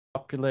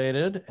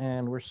populated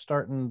and we're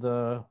starting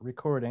the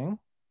recording.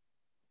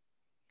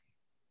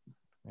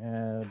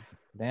 And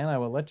Dan, I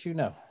will let you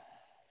know.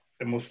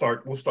 And we'll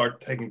start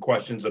taking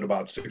questions at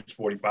about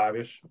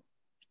 6:45-ish.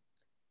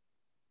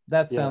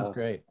 That sounds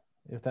great.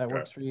 If that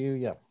works for you,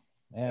 yeah.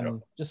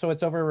 And just so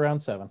it's over around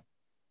 7.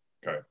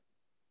 Okay.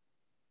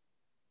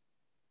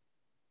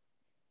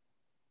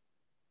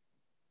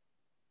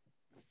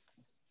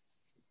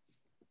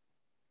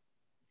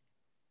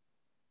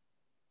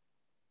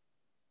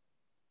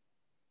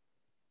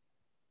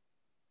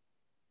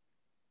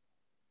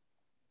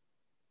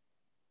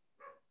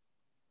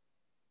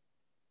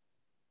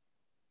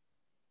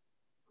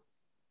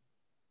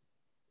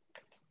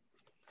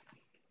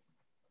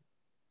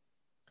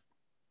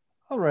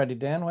 Alrighty,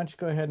 Dan, why don't you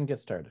go ahead and get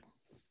started?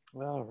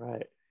 All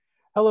right.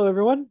 Hello,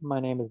 everyone. My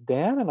name is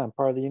Dan, and I'm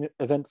part of the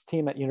events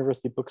team at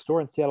University Bookstore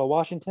in Seattle,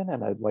 Washington,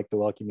 and I'd like to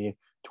welcome you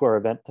to our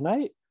event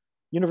tonight.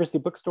 University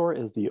Bookstore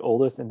is the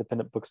oldest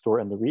independent bookstore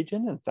in the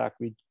region. In fact,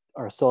 we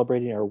are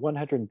celebrating our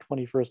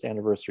 121st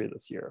anniversary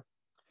this year.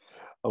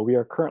 We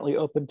are currently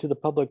open to the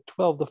public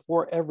 12 to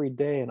 4 every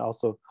day and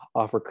also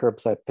offer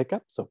curbside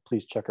pickup. So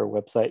please check our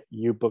website,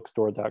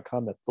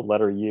 ubookstore.com. That's the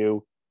letter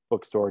U,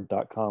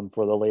 bookstore.com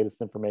for the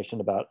latest information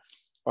about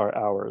our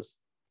hours.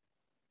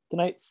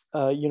 Tonight's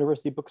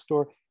University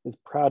Bookstore is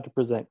proud to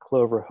present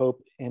Clover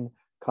Hope in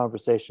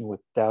conversation with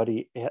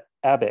Daudi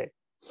Abe.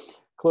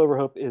 Clover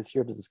Hope is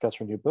here to discuss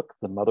her new book,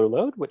 The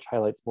Motherlode, which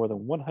highlights more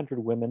than 100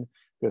 women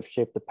who have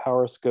shaped the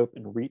power, scope,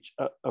 and reach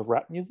of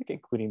rap music,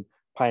 including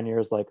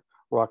pioneers like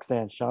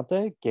Roxanne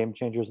Shanté, game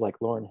changers like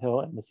Lauryn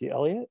Hill and Missy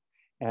Elliott,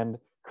 and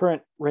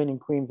current reigning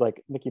queens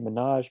like Nicki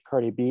Minaj,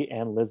 Cardi B,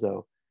 and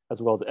Lizzo, as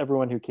well as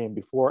everyone who came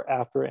before,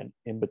 after, and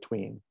in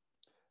between.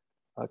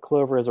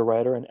 Clover is a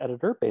writer and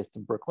editor based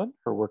in Brooklyn.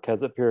 Her work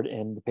has appeared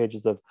in the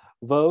pages of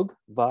Vogue,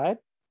 Vibe,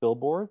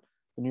 Billboard,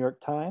 the New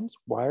York Times,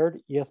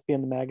 Wired,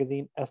 ESPN the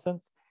Magazine,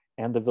 Essence,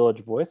 and The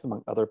Village Voice,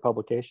 among other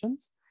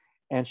publications.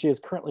 And she is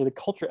currently the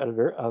culture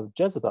editor of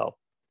Jezebel.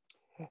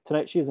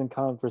 Tonight, she is in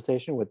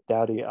conversation with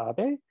Daudi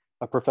Abe,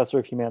 a professor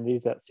of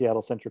humanities at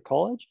Seattle Central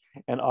College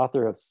and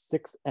author of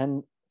Six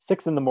in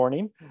the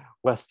Morning,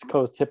 West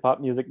Coast Hip Hop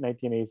Music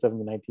 1987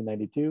 to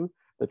 1992,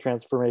 The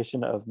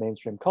Transformation of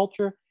Mainstream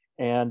Culture,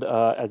 and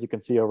as you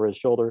can see over his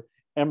shoulder,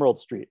 Emerald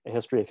Street, a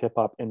history of hip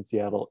hop in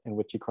Seattle, in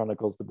which he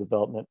chronicles the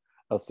development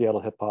of Seattle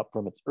hip hop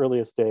from its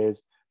earliest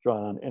days,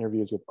 drawing on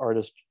interviews with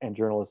artists and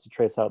journalists to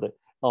trace how the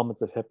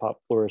elements of hip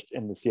hop flourished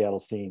in the Seattle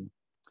scene.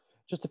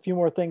 Just a few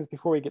more things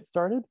before we get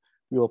started.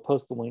 We will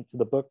post a link to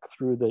the book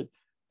to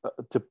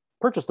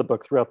purchase the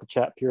book throughout the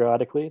chat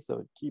periodically,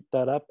 so keep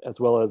that up, as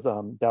well as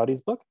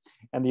Daudi's book.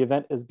 And the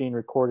event is being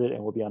recorded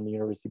and will be on the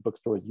University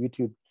Bookstore's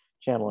YouTube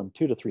channel in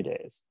 2 to 3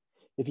 days.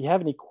 If you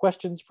have any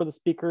questions for the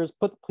speakers,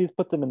 please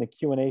put them in the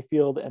Q&A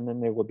field, and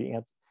then they will be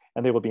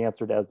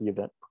answered as the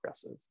event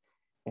progresses.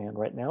 And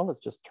right now,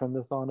 let's just turn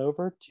this on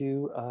over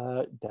to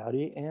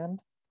Daudi and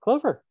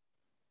Clover.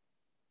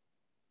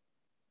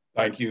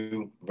 Thank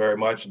you very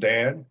much,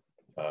 Dan.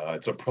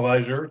 It's a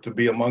pleasure to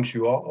be amongst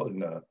you all,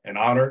 and an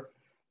honor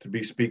to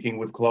be speaking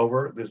with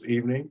Clover this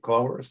evening.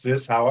 Clover,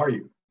 sis, how are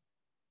you?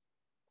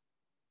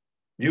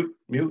 Mute,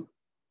 mute,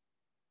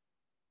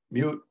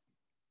 mute,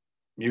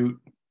 mute.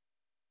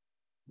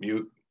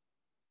 Mute.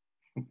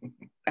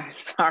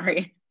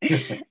 Sorry.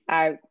 It's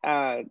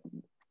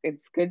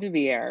good to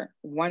be here.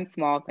 One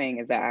small thing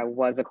is that I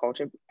was a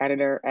culture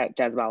editor at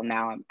Jezebel.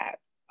 Now I'm at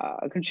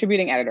a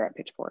contributing editor at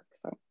Pitchfork.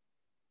 So.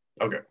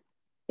 Okay.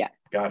 Yeah.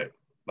 Got it.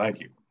 Thank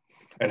you.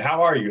 And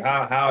how are you?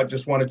 How I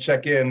just want to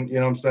check in, you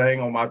know what I'm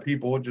saying, on my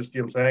people, just, you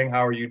know what I'm saying,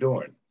 how are you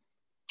doing?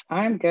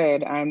 I'm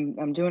good.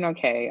 I'm doing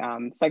okay.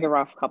 It's like a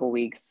rough couple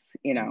weeks,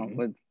 you know,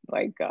 with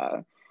like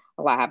a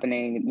lot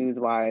happening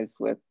news-wise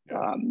with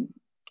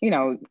you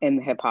know,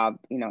 in hip hop,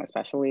 you know,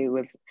 especially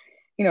with,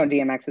 you know,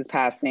 DMX's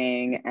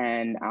passing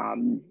and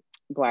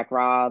Black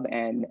Rob,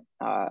 and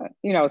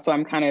you know, so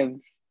I'm kind of,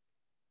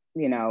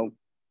 you know,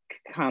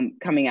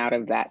 coming out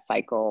of that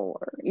cycle,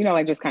 or, you know,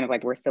 like just kind of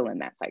like we're still in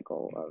that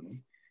cycle of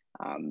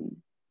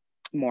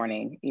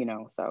mourning, you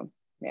know, so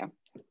yeah.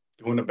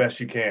 Doing the best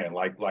you can,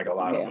 like a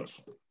lot of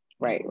us.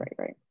 Right.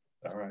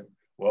 All right.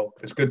 Well,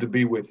 it's good to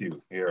be with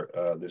you here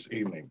this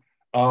evening.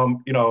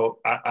 You know,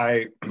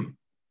 I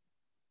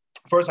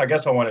first, I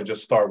guess I want to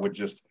just start with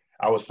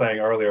I was saying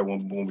earlier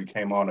when we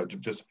came on,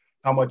 just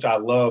how much I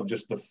love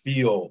just the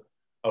feel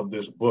of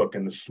this book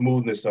and the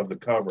smoothness of the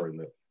cover and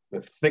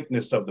the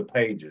thickness of the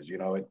pages. You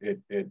know, it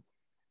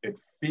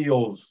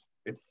feels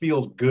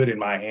good in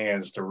my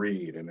hands to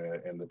read,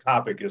 and the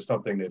topic is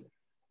something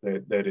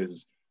that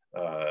is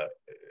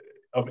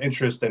of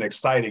interest and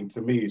exciting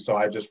to me. So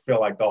I just feel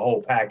like the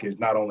whole package,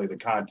 not only the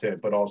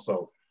content, but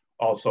also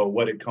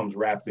what it comes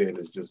wrapped in,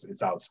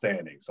 it's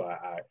outstanding. So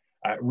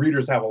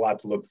readers have a lot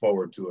to look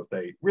forward to if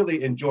they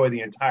really enjoy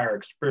the entire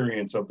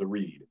experience of the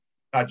read,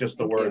 not just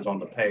the words on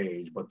the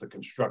page, but the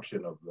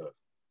construction of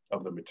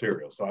the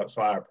material. So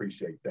I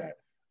appreciate that.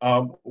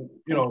 You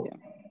know,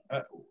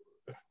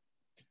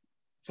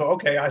 so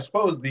okay, I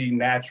suppose the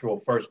natural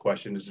first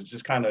question is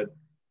just kind of,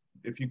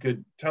 if you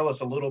could tell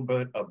us a little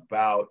bit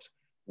about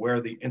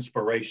where the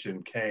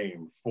inspiration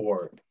came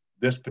for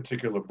this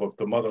particular book,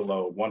 The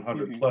Motherlode,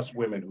 100 plus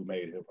women who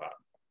made hip hop.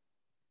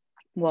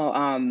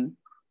 Well,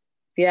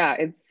 yeah,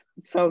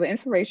 so the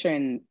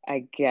inspiration,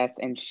 I guess,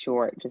 in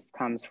short, just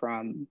comes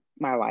from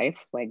my life,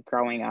 like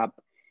growing up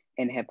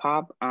in hip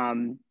hop.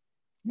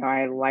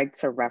 I like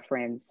to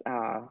reference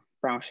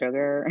Brown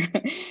Sugar,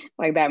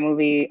 like that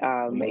movie. It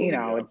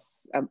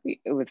was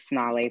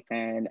Sanaa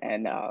Lathan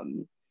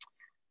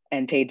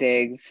and Taye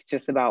Diggs,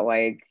 just about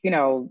like,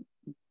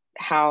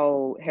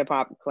 how hip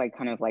hop like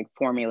kind of like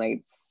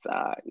formulates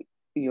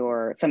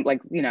your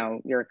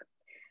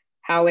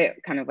how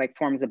it kind of like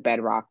forms a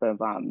bedrock of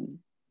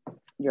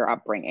your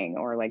upbringing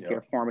or like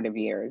your formative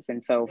years.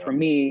 And so for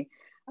me,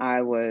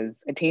 I was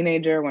a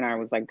teenager when I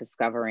was like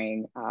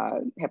discovering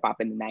hip hop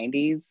in the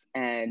 90s.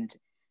 And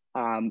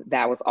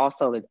that was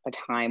also a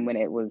time when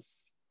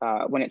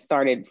when it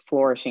started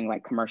flourishing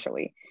like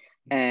commercially.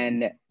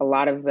 And a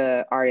lot of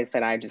the artists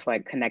that I just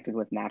like connected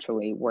with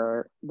naturally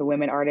were the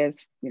women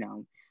artists,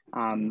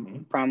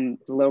 from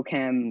Lil'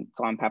 Kim,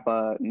 Salt and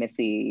Peppa,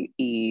 Missy,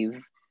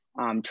 Eve,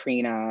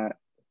 Trina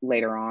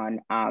later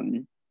on.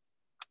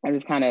 I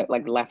was kind of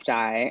like Left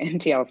Eye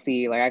and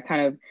TLC. Like I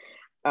kind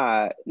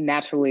of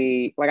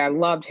naturally, like I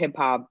loved hip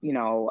hop,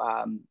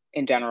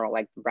 in general,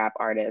 like rap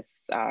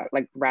artists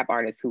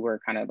who were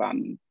kind of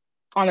on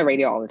the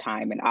radio all the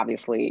time. And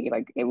obviously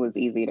like it was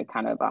easy to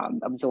kind of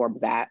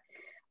absorb that.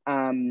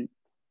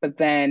 But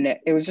then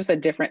it was just a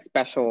different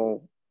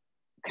special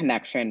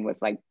connection with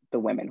like the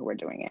women who were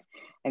doing it.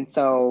 And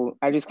so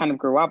I just kind of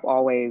grew up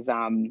always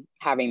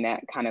having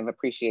that kind of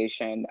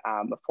appreciation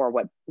for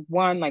what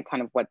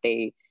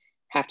they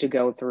have to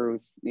go through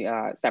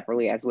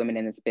separately as women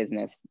in this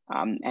business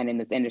and in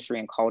this industry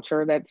and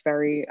culture that's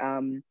very,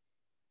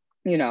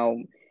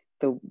 the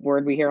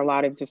word we hear a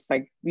lot of just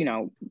like,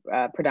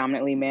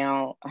 predominantly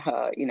male,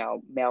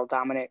 male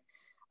dominant.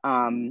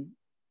 And,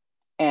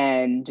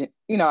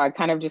 I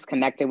kind of just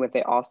connected with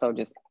it also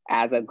just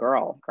as a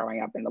girl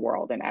growing up in the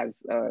world and as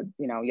a,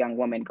 young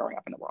woman growing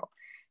up in the world.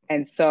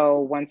 And so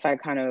once I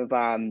kind of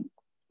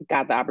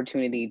got the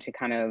opportunity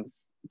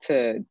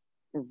to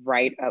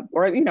write up,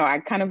 or, I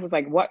kind of was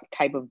like, what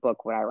type of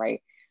book would I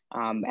write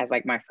as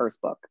like my first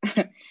book?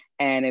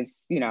 And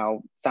it's,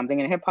 something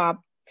in hip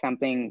hop,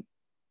 something,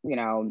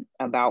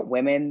 about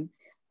women,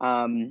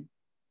 and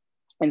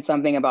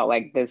something about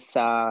like this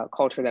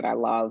culture that I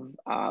love,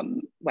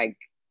 like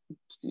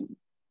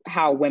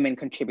how women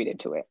contributed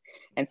to it.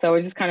 And so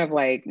it just kind of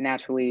like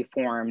naturally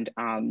formed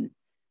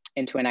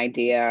into an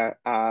idea.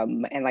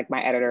 And like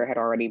my editor had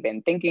already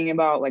been thinking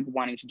about like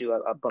wanting to do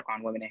a book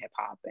on women in hip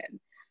hop.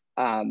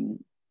 And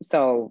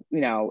so,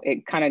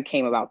 it kind of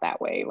came about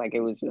that way. Like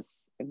it was just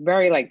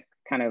very like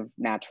kind of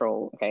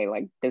natural. Okay,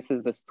 like this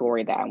is the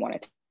story that I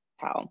want to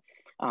tell.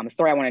 The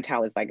story I want to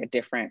tell is like a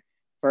different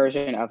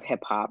version of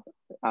hip hop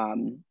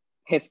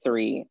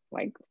history,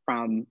 like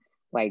from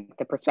like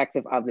the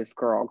perspective of this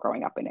girl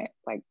growing up in it.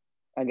 Like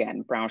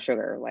again, Brown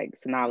Sugar, like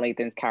Sanaa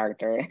Lathan's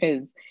character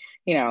is,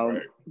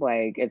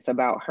 like it's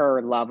about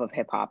her love of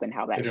hip hop and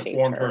how that shaped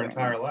informed her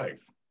entire life.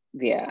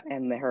 Yeah,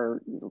 and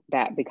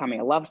that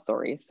becoming a love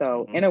story.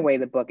 So in a way,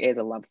 the book is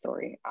a love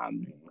story,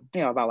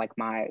 about like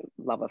my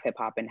love of hip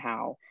hop and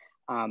how,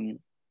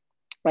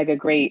 like a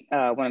great,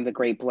 one of the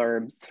great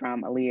blurbs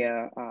from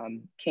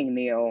Aaliyah King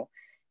Neal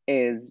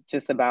is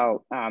just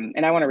about,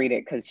 and I want to read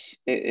it because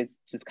it's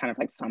just kind of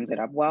like sums it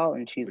up well.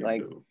 And she's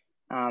like,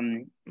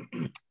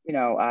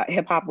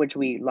 hip hop, which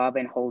we love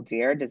and hold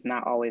dear, does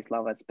not always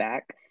love us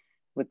back.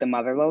 With the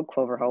Motherlode,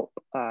 Clover hope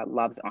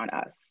loves on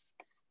us.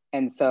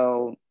 And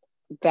so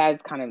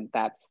that's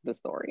the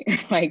story.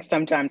 Like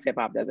sometimes hip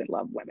hop doesn't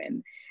love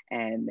women,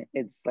 and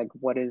it's like,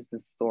 what is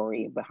the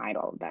story behind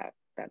all of that?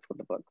 That's what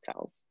the book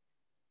tells.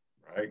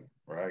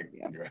 Right.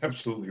 Yeah. You're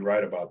absolutely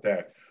right about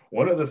that.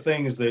 One of the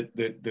things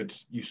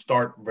that you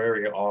start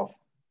off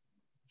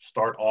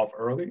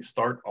early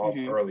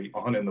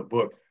on in the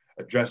book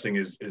addressing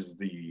is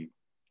the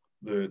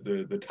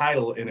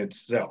title in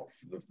itself,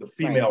 the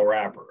female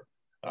rapper,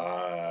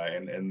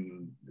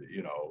 and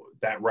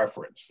that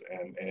reference,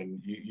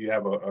 and you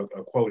have a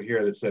quote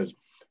here that says,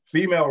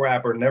 female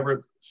rapper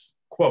never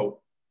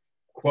quote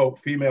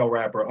female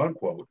rapper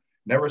unquote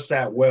never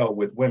sat well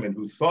with women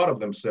who thought of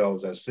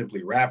themselves as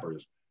simply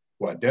rappers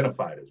who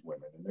identified as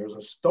women. And there's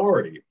a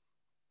story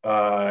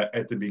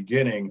at the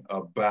beginning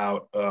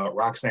about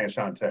Roxanne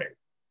Shanté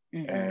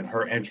and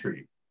her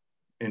entry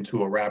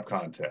into a rap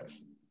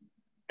contest,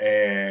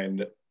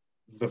 and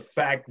the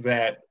fact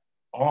that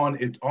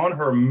on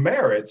her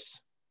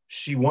merits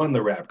she won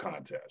the rap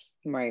contest.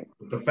 Right.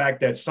 The fact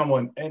that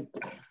someone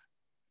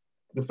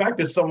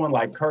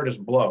like Curtis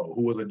Blow,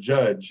 who was a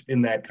judge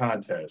in that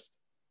contest,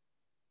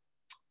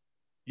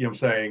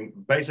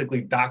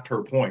 basically docked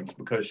her points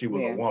because she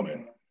was a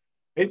woman.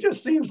 It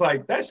just seemed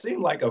like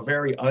a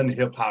very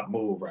un-hip hop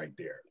move right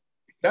there.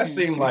 That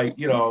seemed like,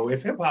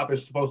 if hip hop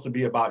is supposed to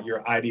be about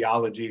your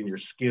ideology and your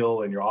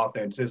skill and your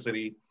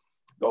authenticity,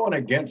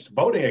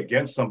 voting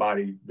against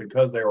somebody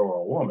because they were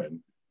a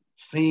woman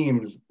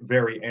seems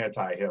very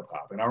anti-hip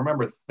hop. And I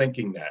remember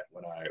thinking that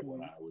when I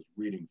was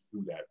reading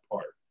through that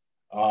part.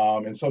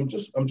 And so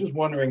I'm just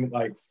wondering,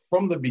 like,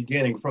 from the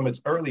beginning, from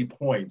its early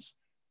points,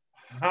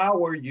 how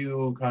were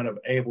you kind of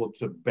able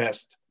to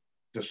best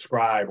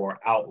describe or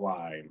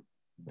outline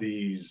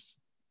these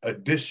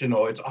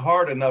additional, it's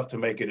hard enough to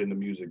make it in the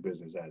music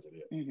business as it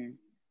is. Mm-hmm.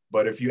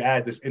 But if you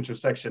add this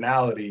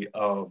intersectionality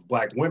of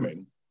Black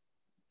women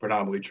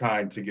predominantly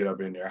trying to get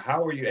up in there,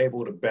 how are you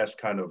able to best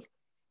kind of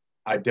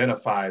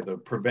identify the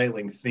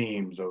prevailing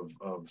themes of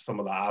some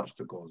of the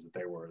obstacles that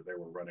they were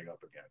running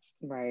up against?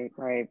 Right.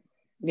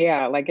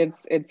 Yeah, like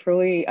it's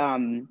really,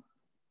 I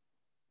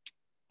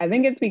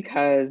think it's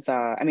because,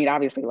 I mean,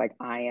 obviously, like,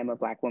 I am a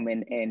Black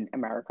woman in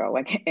America,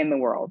 like, in the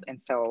world.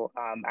 And so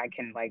I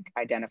can, like,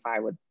 identify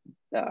with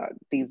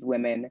these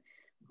women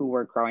who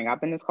were growing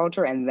up in this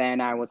culture. And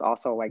then I was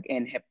also, like,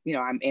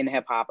 I'm in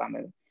hip hop.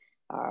 I'm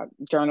a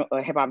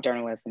hip hop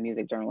journalist and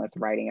music journalist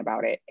writing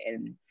about it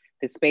in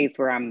the space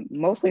where I'm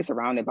mostly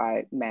surrounded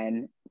by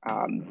men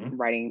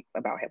writing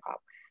about hip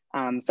hop.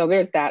 So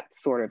there's that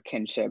sort of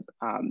kinship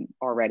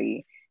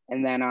already.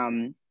 And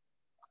then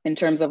in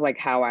terms of, like,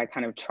 how I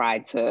kind of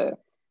tried to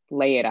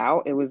lay it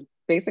out, it was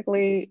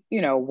basically,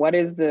 what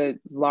is the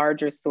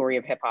larger story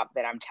of hip hop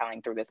that I'm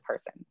telling through this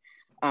person?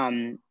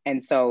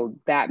 And so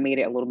that made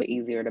it a little bit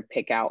easier to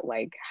pick out,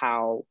 like,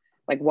 how,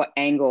 like, what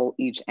angle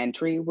each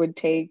entry would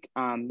take,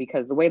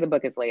 because the way the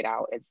book is laid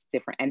out, it's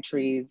different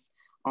entries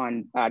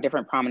on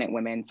different prominent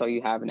women. So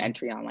you have an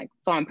entry on, like,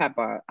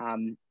 Salt-N-Pepa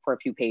for a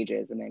few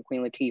pages, and then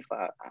Queen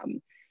Latifah.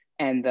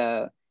 And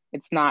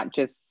it's not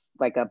just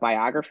like a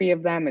biography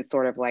of them. It's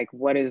sort of like,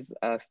 what is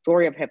a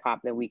story of hip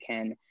hop that we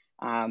can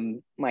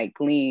like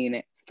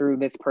glean through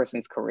this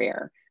person's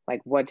career?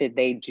 Like, what did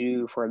they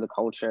do for the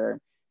culture?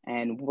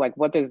 And, like,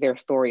 what does their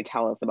story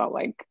tell us about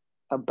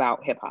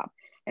hip hop?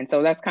 And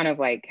so that's kind of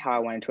like how I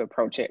wanted to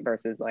approach it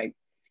versus, like,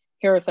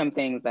 here are some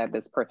things that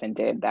this person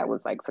did that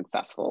was, like,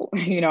 successful.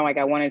 Like,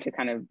 I wanted to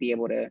kind of be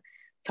able to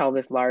tell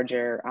this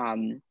larger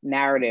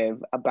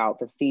narrative about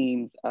the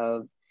themes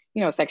of,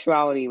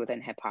 sexuality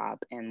within hip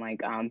hop, and, like,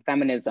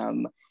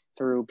 feminism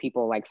through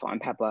people like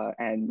Salt-N-Pepa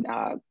and,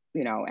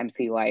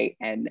 MC Lyte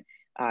and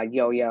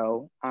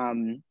Yo-Yo.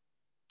 And,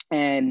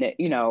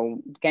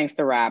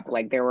 gangster rap,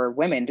 like, there were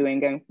women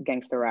doing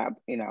gangster rap,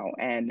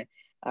 and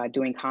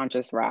doing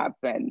conscious rap,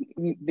 and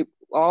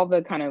all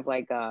the kind of,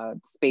 like,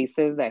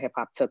 spaces that hip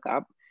hop took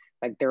up,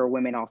 like, there were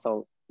women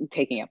also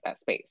taking up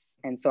that space.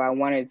 And so I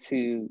wanted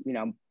to,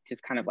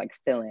 just kind of, like,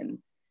 fill in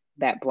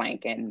that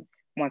blank. And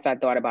once I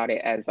thought about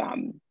it as,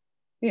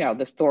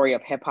 the story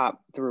of hip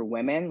hop through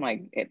women,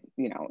 like, it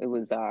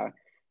was, that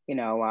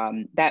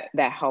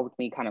helped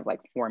me kind of, like,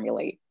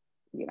 formulate,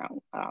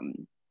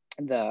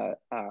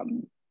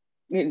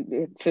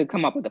 to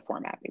come up with the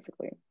format,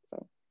 basically.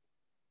 So.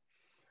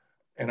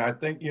 And I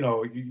think,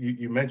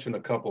 you mentioned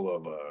a couple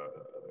of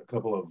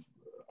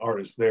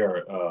artists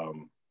there.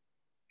 I'm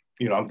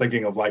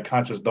thinking of, like,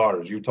 Conscious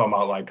Daughters. You talking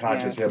about, like,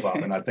 conscious hip hop,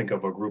 and I think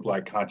of a group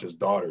like Conscious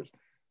Daughters.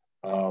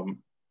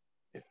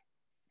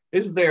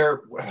 Is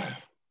there?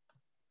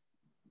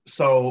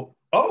 So,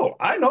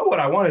 I know what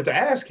I wanted to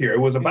ask here. It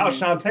was about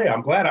Shanté.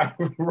 I'm glad I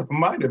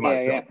reminded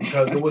myself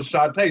because it was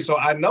Shanté. So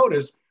I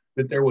noticed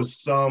that there was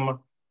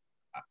some,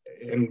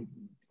 and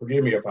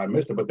forgive me if I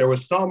missed it, but there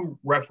was some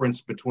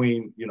reference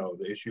between,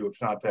 the issue of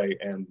Shanté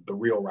and the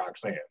real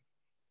Roxanne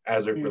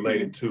as it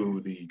related to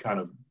the kind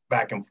of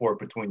back and forth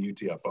between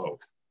UTFO.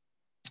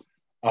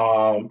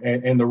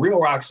 And the real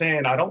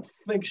Roxanne, I don't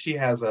think she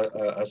has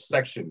a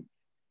section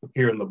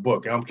here in the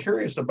book. And I'm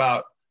curious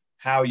about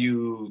how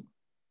you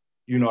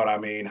know what I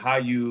mean, how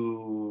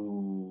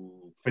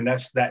you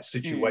finesse that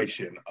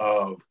situation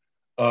of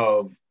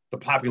the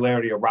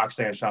popularity of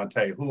Roxanne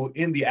Shanté, who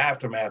in the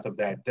aftermath of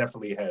that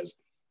definitely has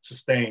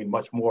sustained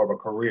much more of a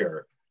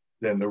career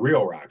than the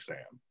real Roxanne.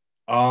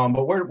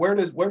 But where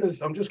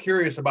does I'm just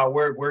curious about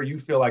where you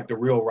feel like the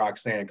real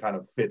Roxanne kind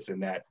of fits in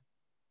that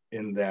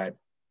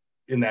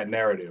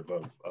narrative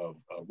of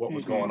what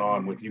was going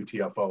on with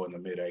UTFO in the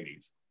mid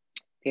 80s.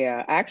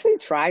 Yeah, I actually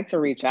tried to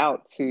reach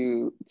out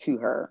to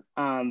her.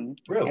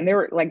 Really? And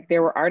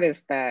there were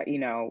artists that,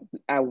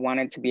 I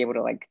wanted to be able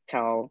to, like,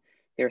 tell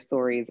their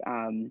stories,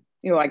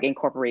 like,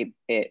 incorporate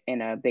it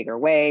in a bigger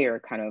way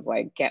or kind of,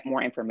 like, get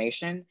more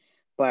information.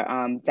 But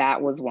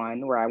that was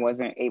one where I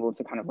wasn't able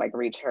to kind of, like,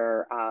 reach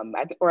her.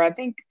 I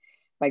think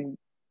like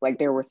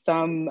there was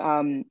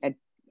some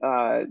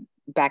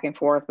back and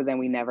forth, but then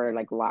we never,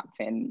 like, locked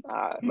in.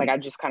 Like, I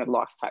just kind of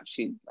lost touch.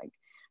 She, like,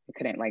 I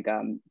couldn't, like,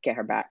 get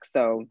her back.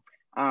 So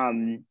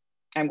I'm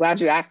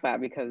glad you asked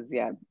that because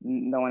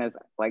no one has,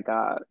 like,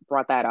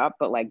 brought that up,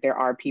 but, like, there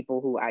are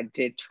people who I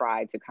did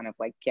try to kind of,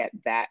 like, get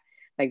that,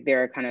 like,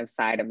 their kind of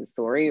side of the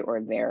story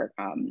or their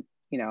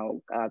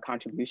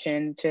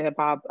contribution to hip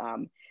hop.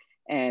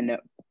 And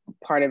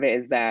part of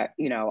it is that,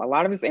 a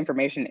lot of this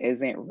information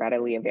isn't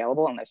readily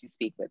available unless you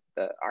speak with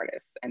the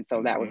artists. And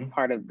so that was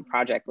part of the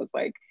project, was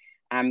like,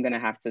 I'm gonna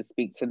have to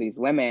speak to these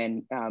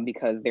women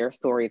because their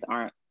stories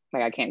aren't,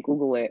 like, I can't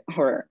Google it,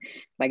 or,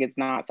 like, it's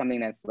not something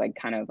that's, like,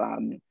 kind of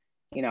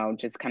you know,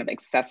 just kind of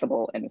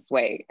accessible in this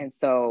way. And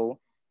so,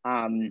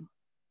 you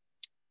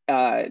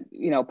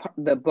know,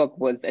 the book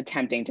was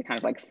attempting to kind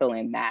of like fill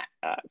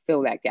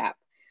that gap.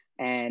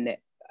 And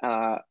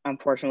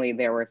unfortunately,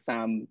 there were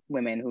some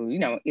women who, you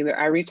know, either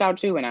I reached out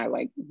to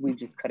and we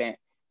just couldn't,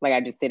 like,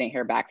 I just didn't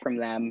hear back from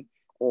them,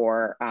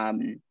 or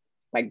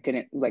like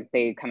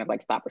they kind of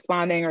like stopped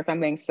responding or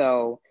something.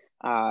 So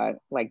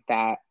like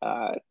that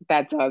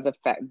does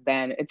affect,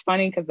 then it's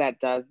funny because that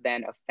does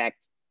then affect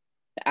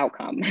the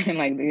outcome. And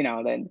like, you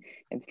know, then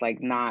it's like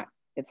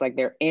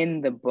they're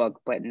in the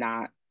book, but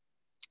not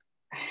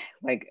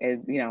like,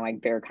 you know,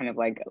 like they're kind of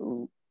like,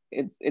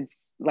 it's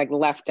like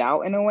left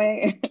out in a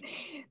way,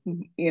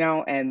 you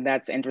know, and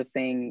that's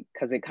interesting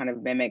because it kind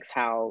of mimics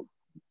how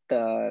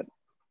the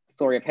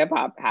story of hip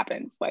hop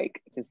happens.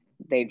 Like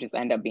they just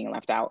end up being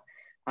left out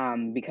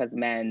because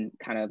men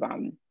kind of,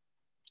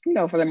 you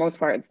know, for the most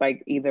part, it's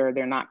like either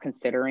they're not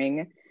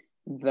considering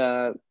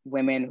the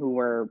women who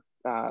were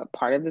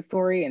part of the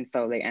story, and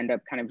so they end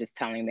up kind of just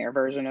telling their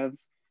version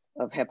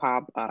of hip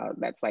hop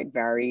that's like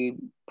very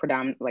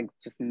predominant, like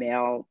just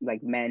male,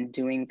 like men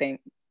doing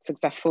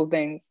successful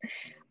things,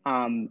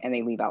 and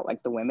they leave out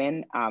like the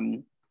women.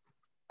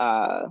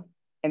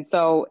 And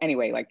so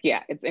anyway, like,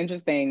 yeah, it's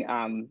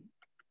interesting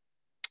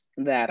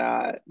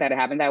that it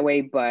happened that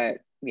way, but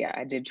yeah,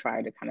 I did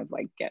try to kind of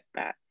like get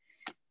that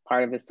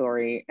part of the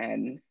story,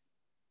 and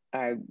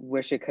I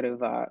wish it could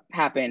have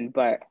happened,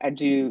 but I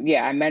do,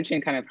 yeah, I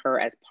mentioned kind of her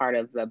as part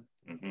of the,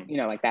 you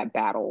know, like that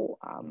battle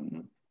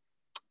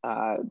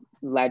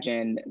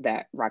legend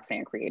that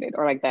Roxanne created,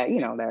 or like that,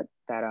 you know,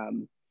 that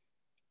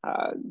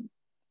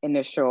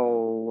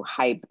initial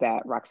hype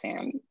that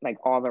Roxanne, like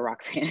all the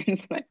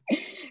Roxannes like,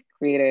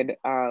 created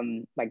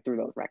like through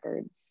those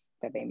records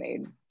that they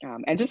made.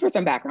 And just for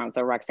some background,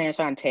 so Roxanne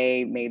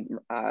Shanté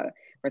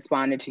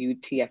responded to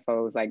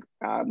UTFO's like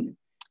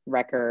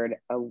record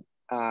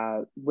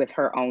with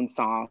her own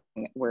song,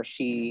 where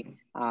she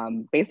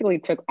basically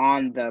took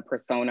on the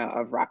persona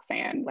of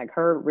Roxanne. Like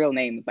her real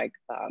name is like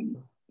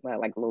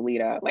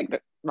Lolita,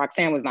 like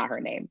Roxanne was not her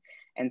name.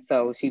 And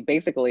so she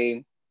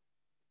basically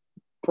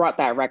brought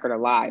that record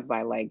alive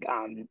by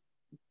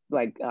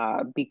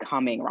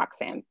becoming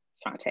Roxanne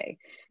Shanté.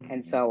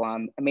 And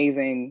so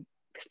amazing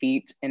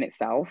feat in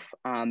itself.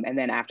 And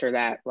then after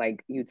that,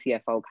 like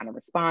UTFO kind of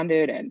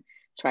responded and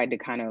tried to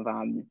kind of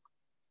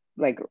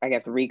like, I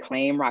guess,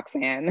 reclaim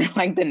Roxanne,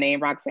 like the name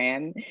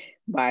Roxanne,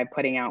 by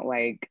putting out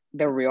like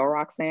the real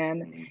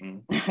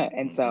Roxanne.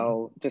 And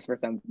so just for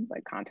some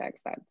like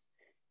context, that's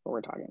what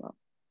we're talking about.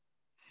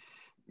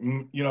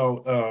 You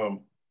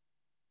know,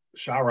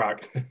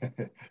 Sharrock,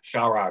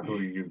 who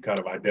you kind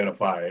of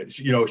identify,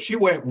 you know, she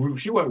went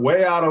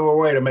way out of her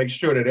way to make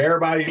sure that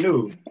everybody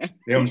knew, you know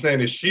what I'm saying,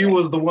 that she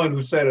was the one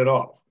who set it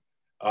off.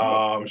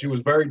 She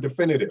was very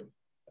definitive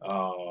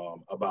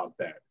about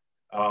that.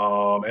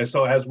 And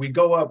so as we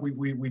go up,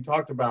 we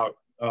talked about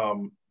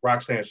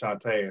Roxanne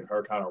Shanté and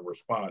her kind of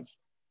response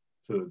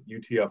to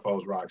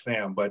UTFO's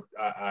Roxanne, but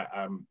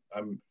I'm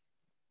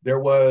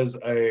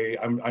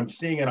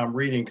seeing and I'm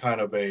reading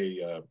kind of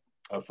a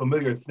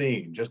familiar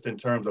theme, just in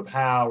terms of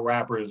how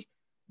rappers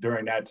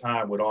during that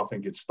time would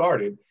often get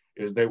started,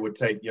 is they would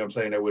take, you know what I'm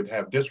saying, they would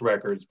have diss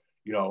records,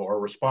 you know, or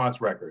response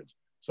records.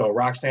 So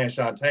Roxanne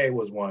Shanté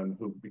was one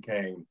who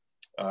became,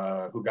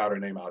 who got her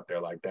name out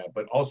there like that,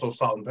 but also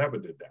Salt-N-Pepa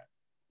did that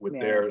with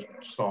their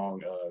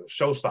song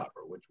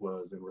Showstopper, which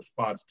was in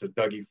response to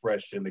Dougie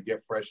Fresh and the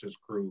Get Fresh's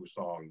crew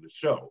song, The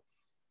Show.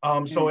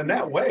 So in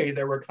that way,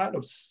 they were kind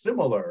of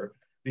similar.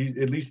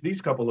 At least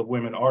these couple of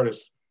women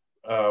artists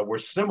were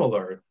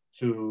similar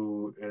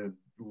to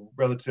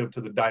relative to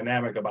the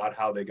dynamic about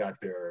how they got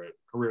their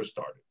career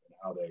started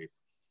and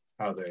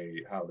how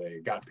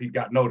they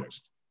got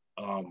noticed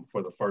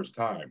for the first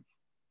time.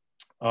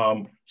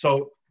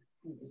 So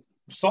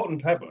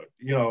Salt-N-Pepa,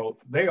 you know,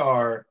 they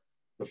are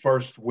the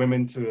first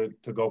women to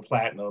go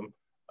platinum.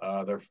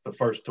 They're the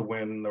first to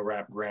win the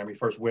Rap Grammy,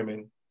 first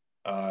women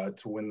to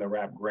win the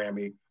Rap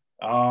Grammy.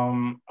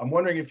 I'm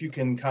wondering if you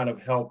can kind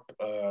of help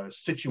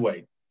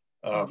situate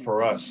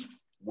for us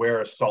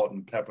where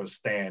Salt-N-Pepa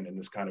stand in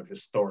this kind of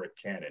historic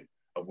canon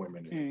of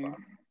women in hip hop.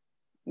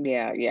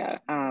 Yeah.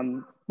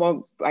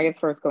 Well, I guess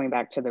first going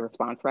back to the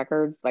response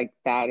records, like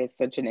that is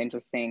such an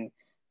interesting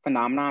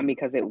phenomenon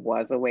because it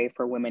was a way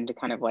for women to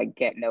kind of like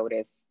get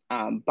noticed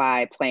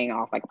by playing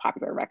off like a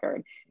popular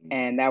record.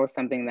 And that was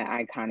something that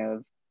I kind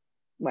of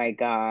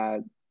like,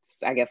 I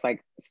guess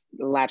like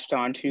latched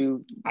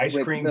onto. Ice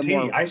Cream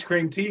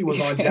Tea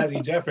was on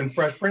Jazzy Jeff and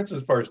Fresh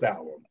Prince's first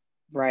album.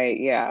 Right,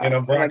 yeah. In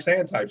a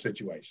Roxanne type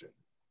situation.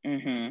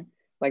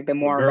 Like the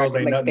more girls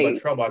ain't nothing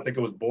but trouble. I think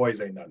it was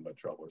boys ain't nothing but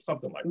trouble or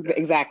something like that.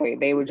 Exactly.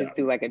 They would just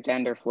do like a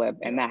gender flip,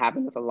 and that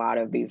happened with a lot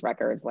of these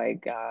records.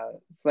 Like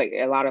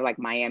a lot of like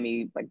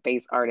Miami like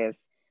bass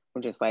artists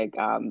were just like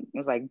it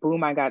was like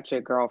boom, I got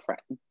your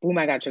girlfriend. Boom,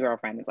 I got your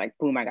girlfriend. It's like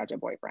boom, I got your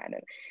boyfriend.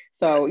 And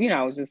so you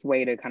know, it was just a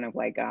way to kind of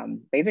like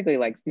basically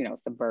like you know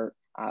subvert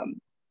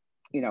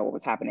you know what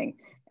was happening.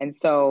 And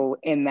so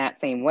in that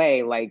same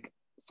way, like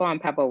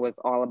Salt-N-Pepa was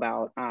all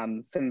about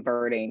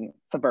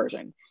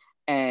subversion.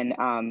 and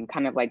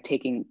kind of like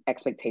taking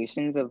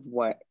expectations of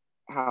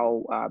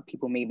how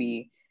people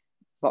maybe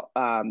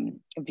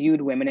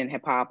viewed women in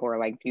hip hop, or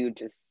like viewed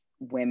just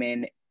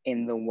women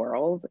in the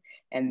world,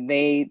 and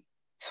they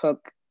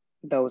took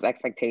those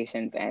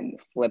expectations and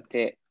flipped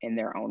it in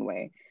their own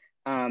way.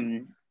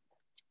 And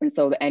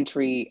so the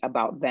entry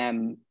about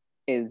them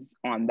is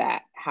on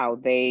that, how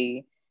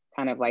they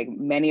kind of like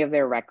many of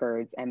their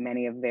records and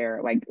many of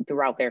their like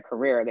throughout their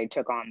career, they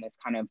took on this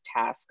kind of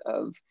task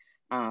of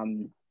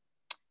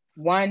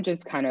one,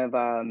 just kind of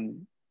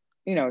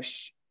you know,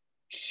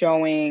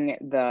 showing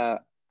the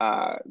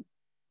kind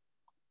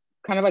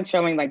of like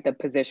showing like the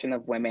position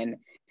of women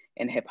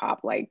in hip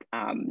hop, like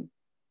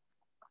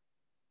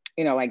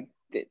you know, like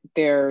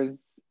there's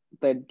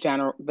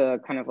the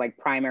kind of like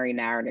primary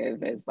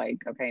narrative is like,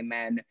 okay,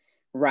 men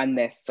run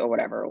this or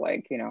whatever,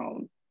 like, you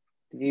know,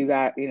 you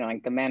got, you know,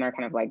 like the men are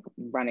kind of like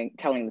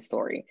telling the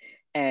story,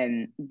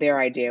 and their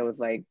idea was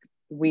like,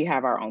 we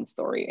have our own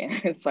story.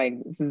 And it's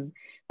like, this is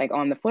like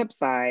on the flip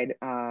side,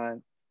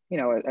 you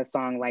know, a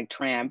song like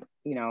Tramp,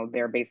 you know,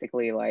 they're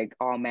basically like,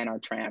 all men are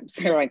tramps.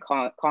 They're like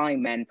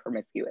calling men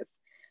promiscuous.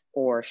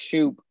 Or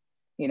Shoop,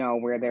 you know,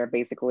 where they're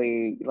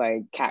basically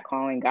like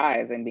catcalling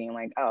guys and being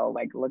like, oh,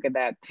 like, look at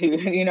that too.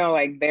 You know,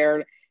 like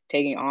they're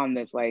taking on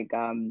this like,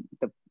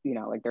 you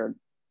know, like they're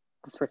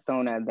this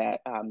persona that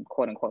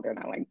quote unquote, they're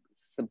not like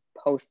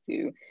supposed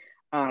to.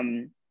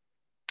 And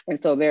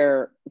so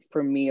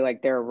for me,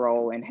 like their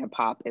role in hip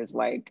hop is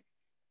like,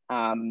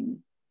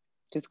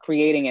 just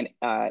creating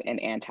an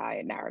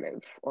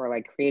anti-narrative, or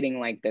like creating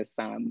like this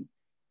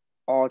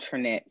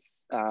alternate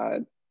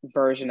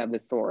version of the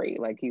story.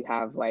 Like you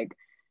have like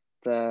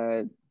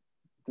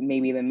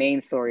maybe the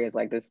main story is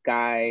like this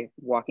guy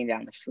walking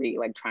down the street,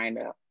 like trying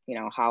to, you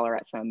know, holler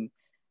at some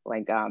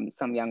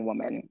young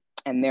woman.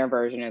 And their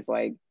version is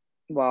like,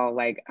 well,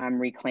 like I'm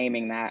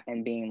reclaiming that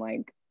and being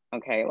like,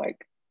 okay,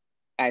 like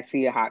I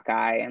see a hot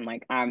guy and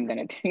like, I'm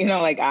gonna, you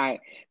know, like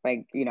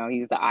you know,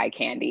 he's the eye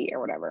candy or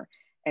whatever.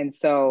 And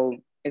so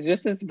it's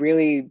just this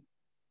really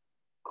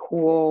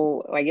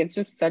cool, like, it's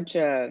just such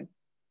a,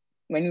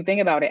 when you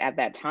think about it at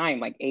that time,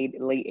 like late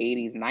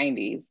 80s,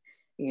 90s,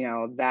 you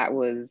know, that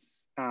was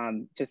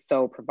just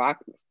so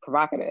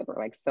provocative, or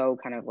like so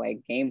kind of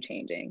like game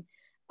changing,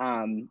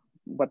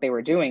 what they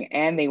were doing.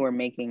 And they were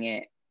making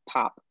it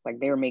pop, like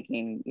they were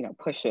making, you know,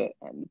 Push It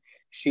and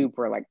Shoop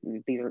were like,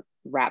 these are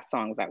rap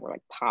songs that were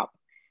like pop.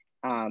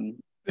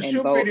 The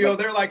Shoop video,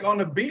 they're like on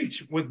the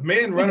beach with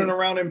men running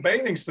around in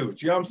bathing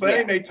suits. You know what I'm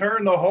saying? Yeah. They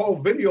turn the whole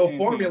video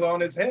formula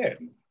on its head.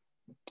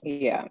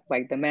 Yeah,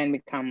 like the men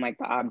become like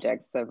the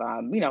objects of,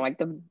 you know, like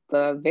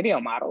the video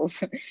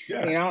models,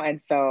 yes. You know?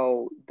 And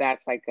so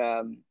that's like,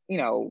 you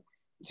know,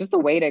 just a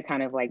way to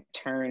kind of like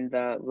turn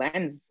the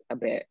lens a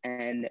bit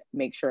and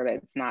make sure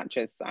that it's not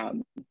just,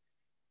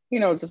 you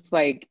know, just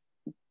like,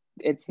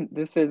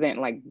 this isn't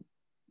like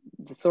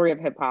the story of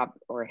hip hop,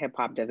 or hip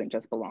hop doesn't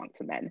just belong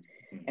to men.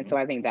 Mm-hmm. And so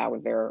I think that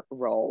was their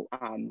role,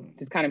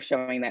 just kind of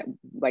showing that,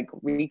 like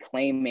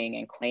reclaiming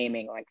and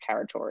claiming like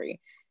territory.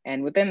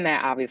 And within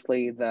that,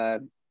 obviously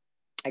the,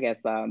 I guess,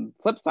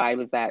 flip side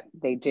was that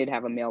they did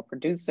have a male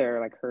producer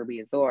like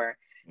Herbie Azor,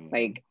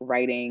 like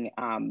writing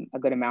a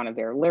good amount of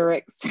their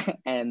lyrics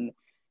and,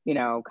 you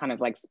know, kind of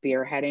like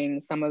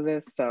spearheading some of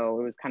this. So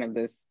it was kind of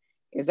this,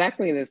 it was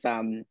actually this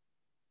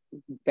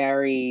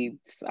very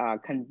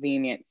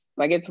convenient,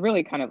 like it's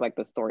really kind of like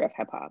the story of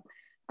hip hop.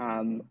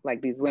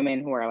 Like these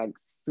women who are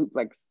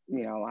like,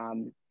 you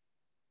know,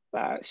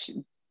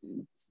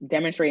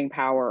 demonstrating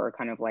power, or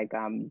kind of like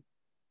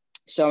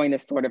showing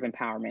this sort of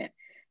empowerment,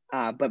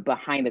 but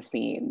behind the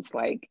scenes,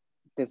 like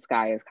this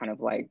guy is kind of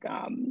like,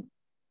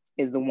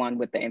 is the one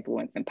with the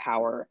influence and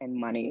power and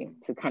money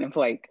to kind of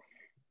like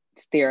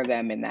steer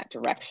them in that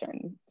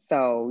direction.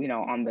 So, you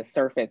know, on the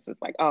surface,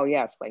 it's like, oh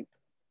yes, like,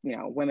 you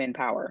know, women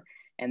power.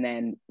 And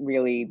then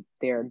really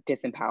they're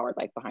disempowered,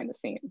 like behind the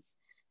scenes.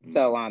 Mm-hmm.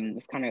 So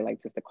it's kind of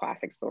like just a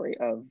classic story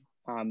of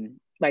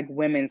like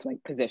women's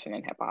like position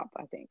in hip hop,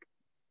 I think,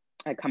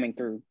 like coming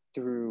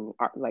through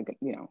art, like,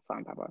 you know, Salt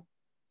and Pepper.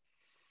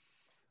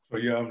 So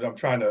yeah, I'm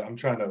trying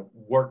to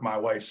work my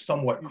way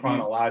somewhat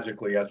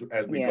chronologically as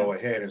we go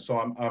ahead. And so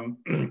I'm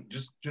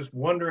just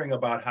wondering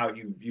about how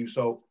you view,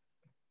 so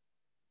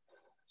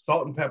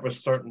Salt and Pepper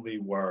certainly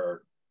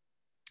were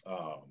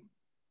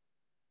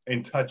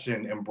in touch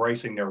and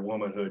embracing their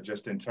womanhood,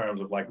 just in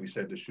terms of, like we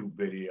said, the Shoot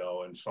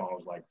video and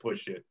songs like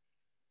Push It,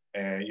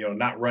 and, you know,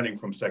 not running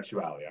from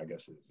sexuality, I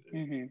guess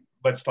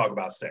let's talk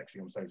about sex, you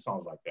know what I'm saying,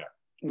 songs like that.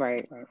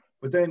 Right.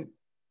 But then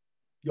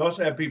you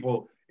also have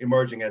people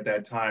emerging at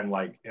that time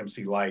like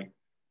MC Lyte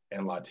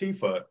and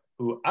Latifah,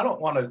 who I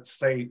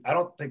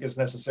don't think it's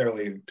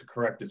necessarily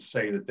correct to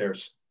say that their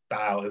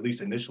style, at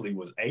least initially,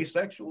 was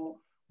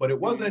asexual, but it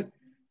wasn't,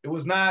 it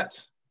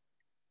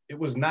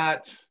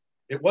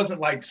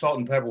wasn't like Salt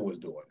and Pepper was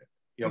doing it.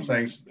 You know what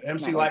I'm saying?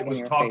 MC Lyte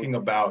was talking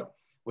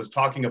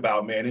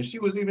about, man, and she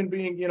was even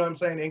being, you know what I'm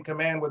saying, in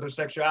command with her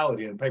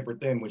sexuality in Paper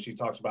Thin, when she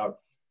talks about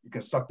you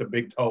can suck the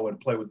big toe and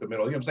play with the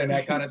middle. You know what I'm saying?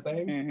 That kind of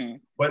thing. Mm-hmm.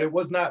 But it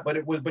was not.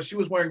 But she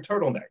was wearing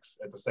turtlenecks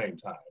at the same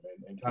time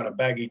and kind of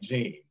baggy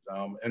jeans.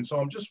 And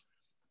so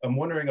I'm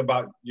wondering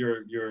about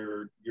your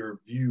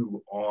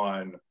view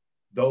on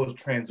those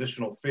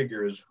transitional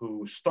figures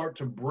who start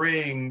to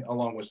bring,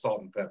 along with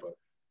Salt and Pepper,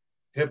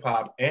 hip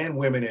hop and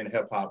women in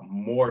hip hop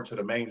more to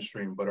the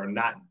mainstream, but are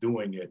not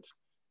doing it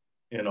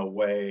in a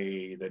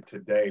way that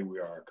today we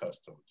are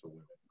accustomed to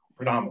women,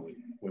 predominantly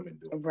women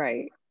doing.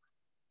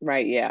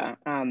 Right. Yeah.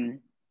 I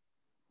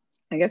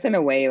guess in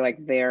a way,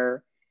 like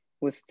there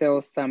was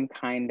still some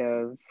kind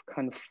of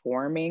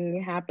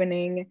conforming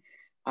happening,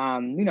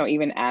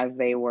 even as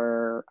they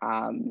were,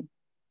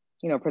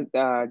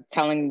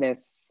 telling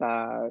this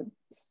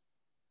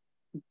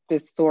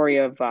story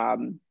of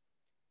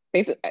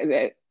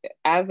basically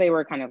as they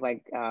were kind of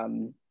like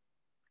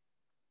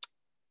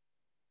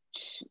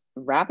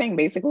rapping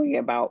basically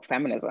about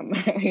feminism,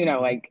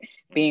 like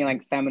being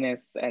like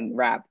feminists and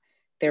rap,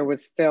 there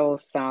was still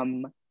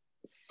some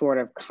sort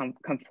of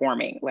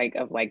conforming, like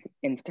of like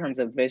in terms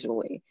of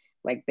visually,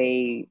 like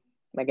they,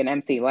 like an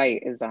MC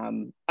Lyte is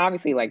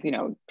obviously like,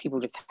 people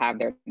just have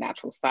their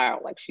natural style,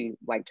 like she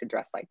liked to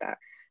dress like that.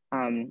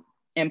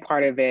 And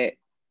part of it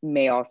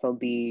may also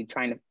be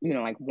trying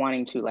to, like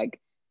wanting to like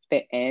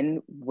fit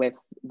in with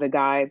the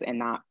guys and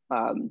not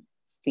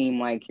seem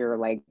like you're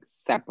like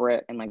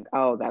separate and like,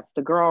 oh, that's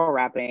the girl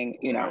rapping,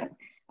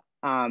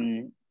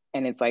 and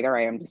it's like, all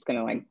right, I'm just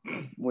gonna like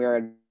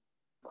wear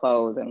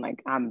clothes and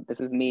like this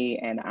is me,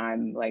 and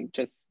I'm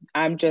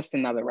just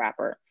another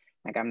rapper.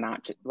 Like I'm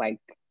not like,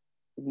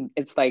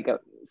 it's like a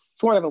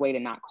sort of a way to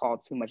not call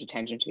too much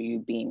attention to you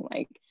being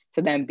like,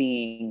 to them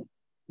being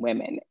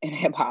women in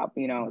hip hop,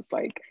 it's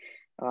like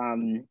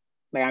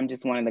I'm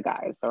just one of the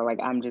guys, or like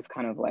I'm just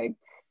kind of like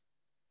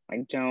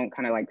don't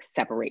kind of like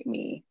separate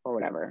me or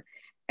whatever.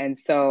 And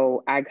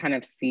so I kind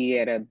of see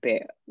it a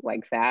bit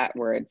like that,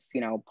 where it's,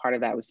 part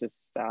of that was just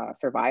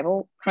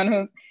survival, kind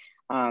of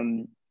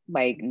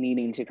like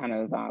needing to kind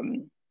of,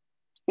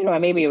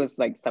 maybe it was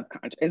like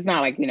subconscious. It's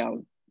not like,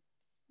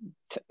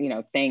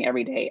 saying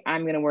every day,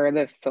 I'm going to wear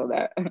this so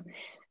that,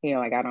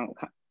 like I don't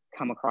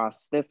come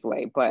across this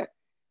way. But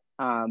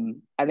I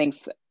think,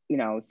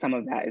 some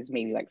of that is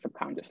maybe like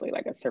subconsciously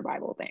like a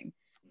survival thing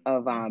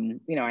of, I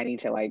need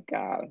to like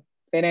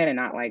fit in and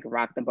not like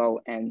rock the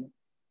boat and,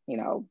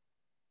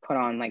 put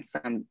on like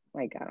some,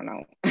 like, I don't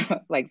know,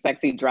 like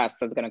sexy dress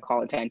that's going to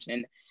call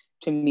attention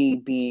to me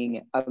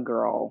being a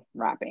girl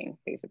rapping,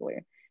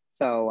 basically.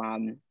 So,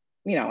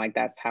 like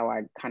that's how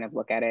I kind of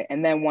look at it.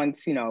 And then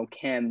once,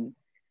 Kim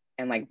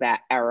and like that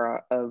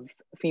era of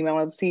female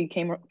MC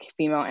came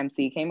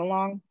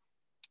along,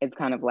 it's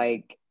kind of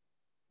like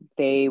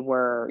they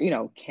were,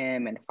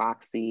 Kim and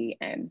Foxy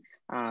and,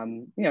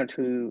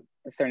 to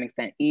a certain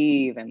extent,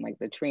 Eve and like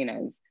the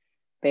Trinas,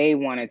 they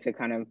wanted to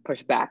kind of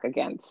push back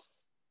against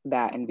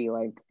that and be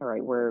like, all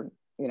right, we're,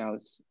 to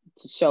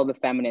show the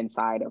feminine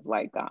side of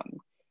like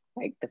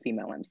the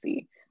female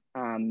MC,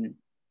 and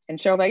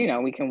show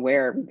that, we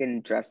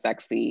can dress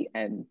sexy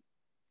and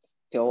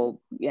still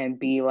and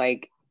be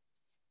like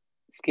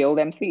skilled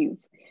MCs,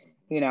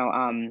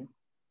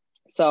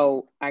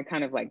 so I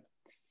kind of like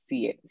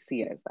see it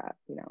as that,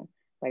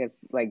 like it's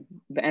like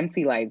the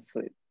MC Lytes,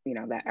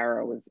 that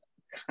era was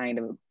kind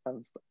of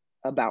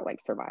about like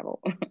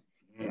survival.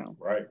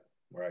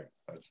 Right.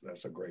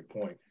 That's a great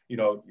point.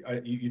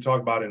 You talk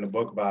about in the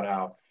book about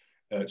how,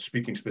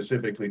 speaking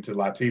specifically to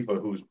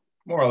Latifah, who's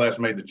more or less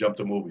made the jump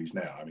to movies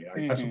now. I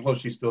mean, I suppose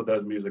she still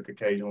does music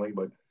occasionally,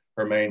 but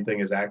her main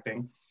thing is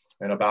acting,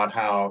 and about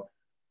how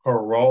her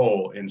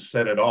role in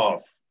Set It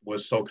Off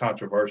was so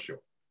controversial.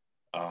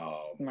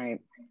 Right.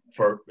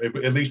 For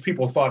at least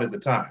people thought at the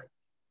time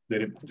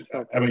that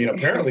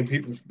apparently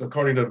people,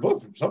 according to the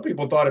book, some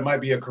people thought it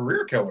might be a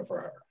career killer for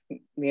her.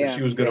 Yeah,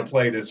 she was going to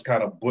play this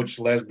kind of butch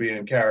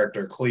lesbian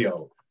character,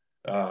 Cleo,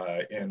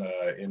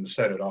 in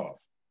Set It Off.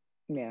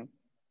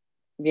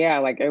 Yeah,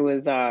 like it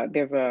was.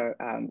 There's a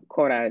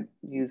quote I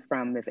used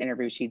from this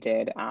interview she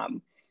did,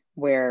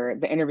 where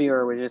the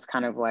interviewer was just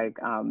kind of like,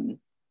 "Are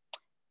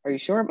you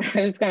sure?"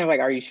 It's kind of like,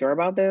 "Are you sure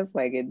about this?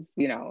 Like, it's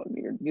you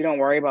don't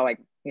worry about like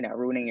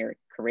ruining your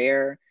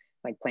career,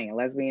 like playing a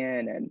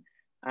lesbian."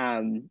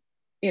 And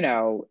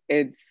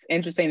it's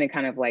interesting to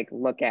kind of like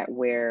look at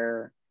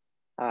where.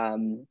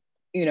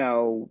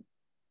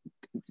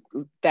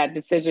 That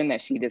decision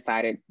that she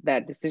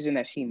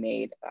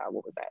made,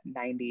 what was that,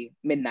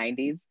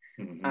 mid-90s,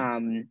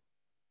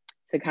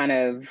 to kind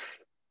of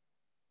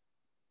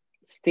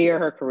steer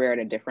her career in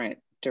a different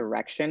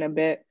direction a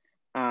bit,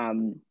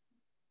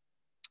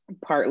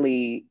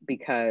 partly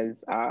because,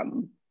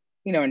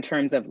 in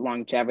terms of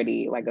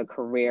longevity, like a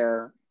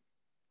career,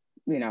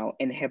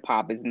 in hip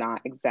hop is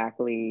not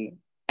exactly,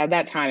 at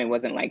that time, it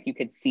wasn't like you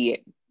could see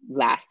it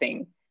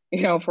lasting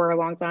for a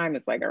long time.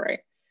 It's like, all right,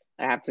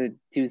 I have to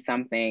do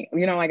something,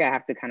 like I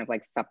have to kind of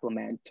like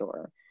supplement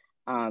or,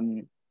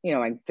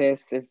 like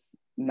this is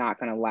not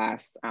going to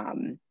last,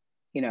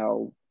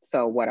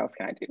 so what else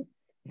can I do?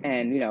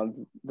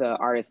 And, the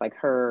artists like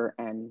her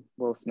and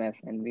Will Smith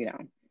and,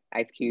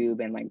 Ice Cube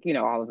and like, you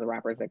know, all of the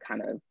rappers that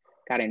kind of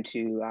got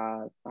into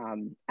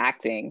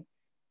acting,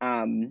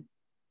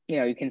 you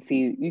know,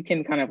 you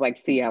can kind of like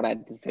see how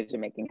that decision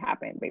making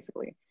happened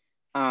basically.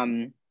 So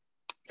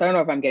I don't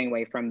know if I'm getting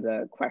away from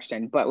the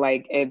question, but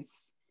like it's,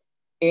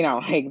 you know,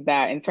 like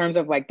that in terms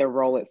of like the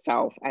role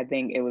itself, I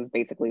think it was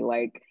basically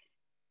like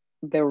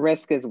the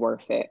risk is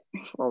worth it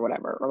or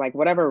whatever, or like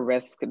whatever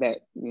risk that,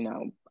 you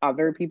know,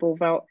 other people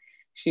felt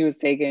she was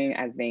taking,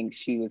 I think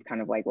she was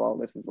kind of like, well,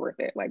 this is worth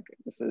it. Like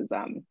this is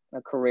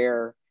a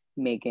career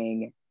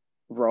making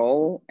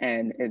role,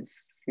 and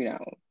it's, you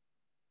know,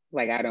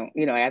 like I don't,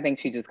 you know, I think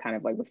she just kind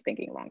of like was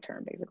thinking long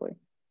term basically.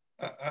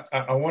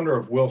 I wonder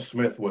if Will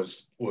Smith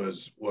was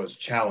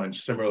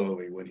challenged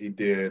similarly when he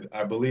did,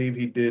 I believe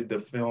he did the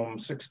film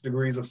 6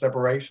 Degrees of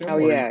Separation,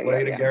 where he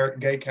played a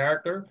gay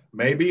character,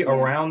 maybe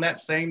around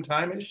that same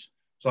time-ish.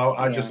 So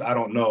I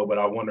don't know, but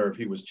I wonder if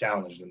he was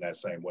challenged in that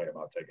same way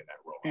about taking that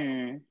role.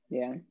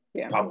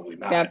 Yeah. Probably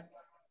not. That,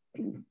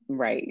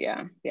 right,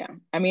 yeah.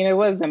 I mean,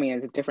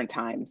 it's a different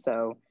time.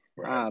 So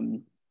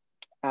right.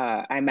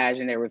 I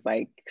imagine there was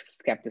like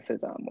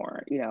skepticism,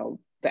 or, you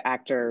know, the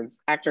actors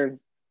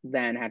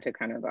then had to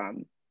kind of,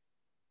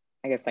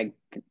 I guess like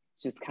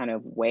just kind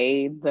of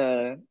weigh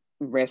the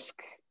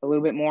risk a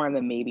little bit more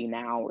than maybe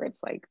now where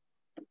it's like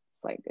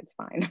it's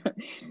fine,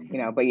 you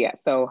know. But yeah,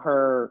 so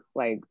her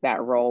like that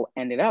role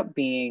ended up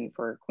being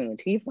for Queen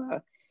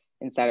Latifah,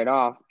 and set it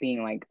off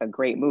being like a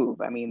great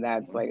move. I mean,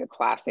 that's like a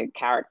classic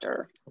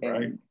character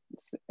in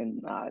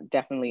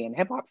definitely in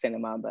hip hop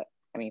cinema, but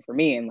I mean for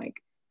me in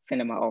like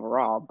cinema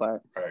overall.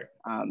 But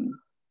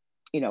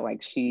you know,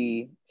 like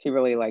she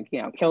really like,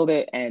 you know, killed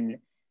it, and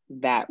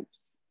that,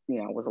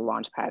 you know, was a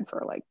launch pad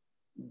for like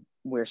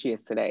where she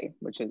is today,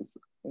 which is,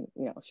 you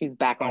know, she's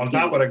back on TV,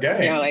 top of the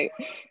game. You know, like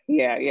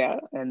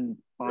and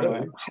on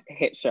a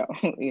hit show,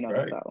 you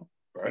know. So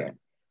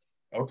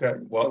okay,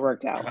 well, it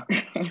worked out.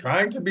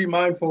 Trying to be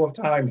mindful of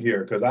time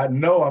here, because I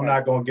know I'm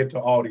not going to get to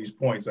all these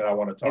points that I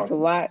want to talk. It's a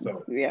lot.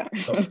 So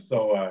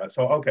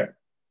okay.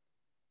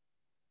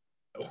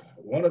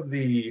 One of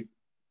the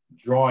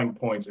drawing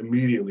points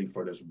immediately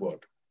for this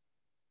book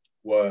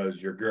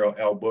was your girl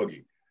Elle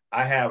Boogie.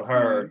 I have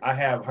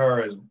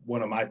her as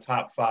one of my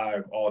top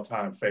 5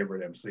 all-time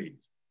favorite MCs.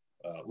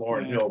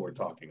 Lauryn Hill we're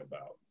talking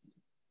about.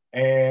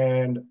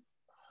 And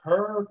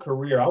her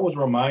career, I was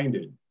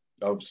reminded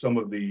of some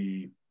of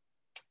the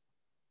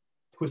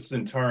twists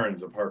and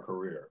turns of her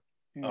career.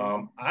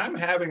 I'm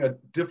having a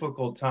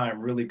difficult time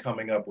really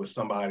coming up with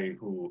somebody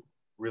who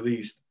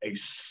released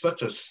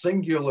such a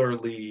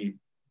singularly,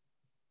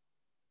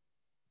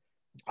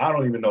 I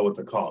don't even know what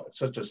to call it,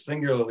 such a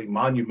singularly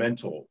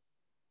monumental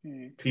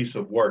piece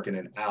of work in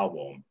an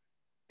album,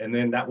 and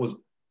then that was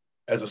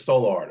as a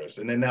solo artist,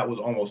 and then that was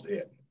almost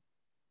it.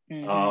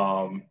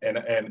 And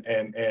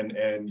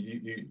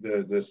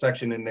the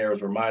section in there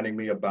is reminding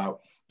me about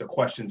the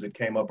questions that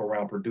came up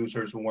around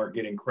producers who weren't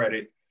getting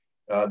credit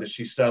that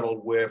she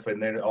settled with,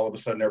 and then all of a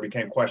sudden there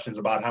became questions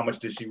about how much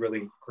did she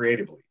really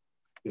creatively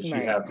did she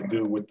have to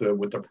do with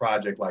the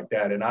project like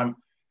that. And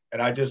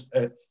I just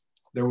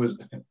there was,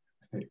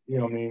 you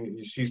know, I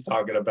mean, she's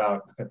talking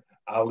about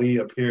Ali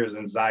appears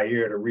in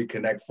Zaire to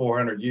reconnect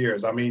 400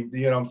 years. I mean,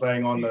 you know what I'm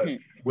saying, on the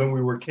When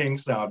We Were King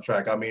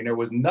soundtrack. I mean, there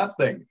was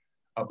nothing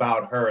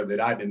about her that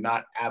I did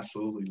not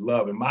absolutely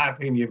love. In my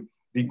opinion,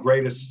 the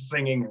greatest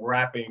singing,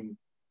 rapping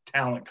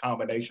talent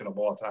combination of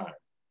all time.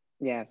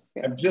 Yes.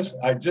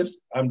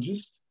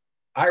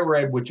 I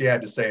read what you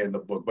had to say in the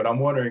book, but I'm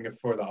wondering if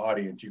for the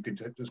audience, you could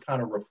just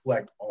kind of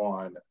reflect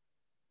on,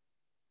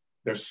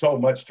 there's so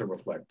much to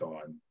reflect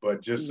on,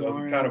 but just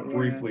kind of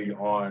briefly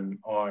on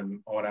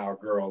our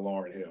girl,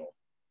 Lauryn Hill.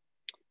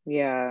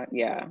 Yeah.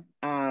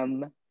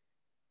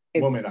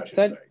 Woman, I should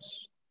say.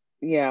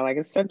 Yeah, like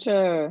it's such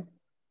a,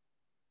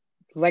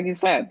 like you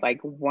said, like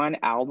one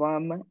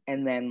album,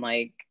 and then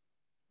like,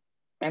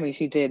 I mean,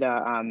 she did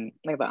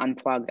like the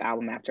Unplugged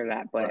album after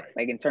that, but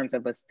like in terms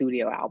of a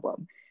studio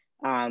album.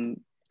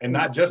 And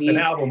not just an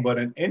album, but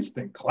an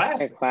instant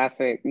classic. A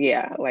classic,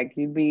 yeah. Like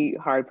you'd be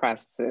hard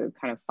pressed to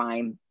kind of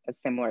find a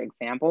similar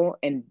example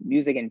in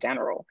music in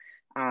general.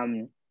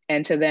 And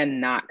to then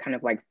not kind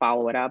of like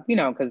follow it up, you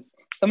know, because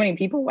so many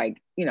people,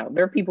 like, you know,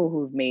 there are people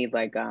who've made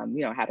like,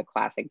 you know, had a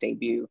classic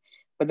debut,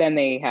 but then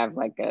they have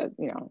like a,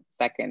 you know,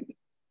 second,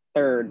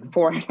 third,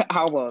 fourth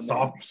album.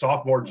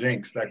 Sophomore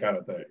jinx, that kind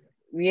of thing.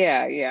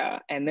 Yeah.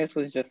 And this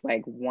was just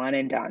like one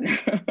and done.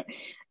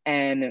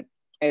 And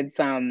it's,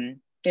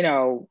 you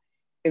know,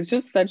 it's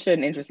just such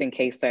an interesting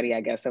case study,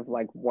 I guess, of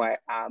like what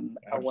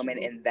a woman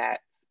in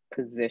that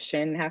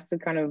position has to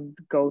kind of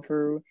go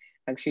through.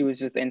 Like she was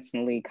just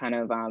instantly kind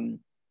of,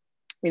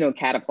 you know,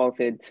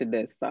 catapulted to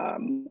this,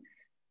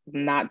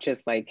 not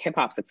just like hip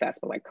hop success,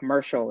 but like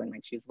commercial, and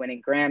like she was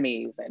winning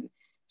Grammys, and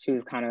she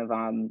was kind of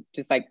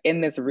just like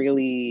in this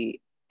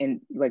really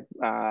like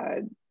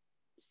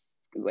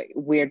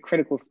weird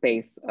critical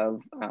space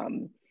of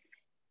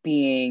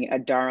being a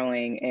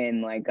darling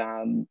in like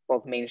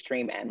both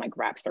mainstream and like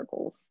rap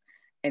circles.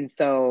 And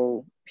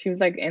so she was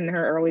like in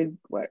her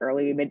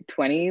early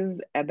mid-20s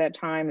at that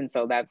time, and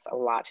so that's a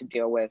lot to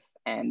deal with.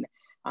 And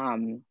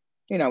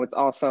you know, it's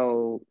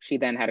also, she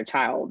then had a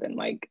child, and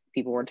like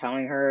people were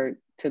telling her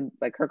to,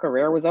 like, her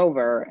career was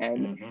over,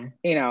 and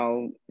you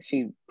know,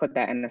 she put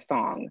that in the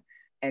song.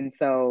 And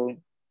so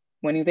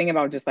when you think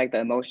about just like the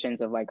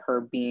emotions of like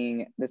her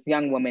being this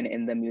young woman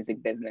in the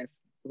music business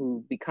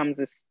who becomes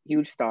this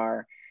huge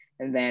star,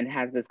 and then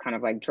has this kind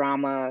of like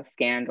drama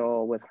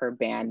scandal with her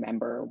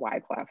bandmate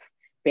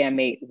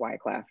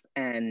Wyclef,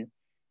 and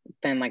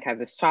then like has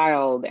this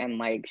child, and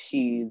like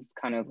she's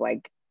kind of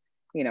like,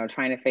 you know,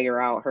 trying to figure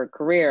out her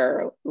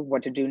career,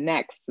 what to do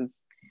next. It's,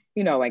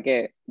 you know, like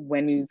it,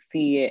 when you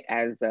see it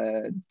as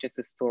just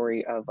a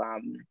story of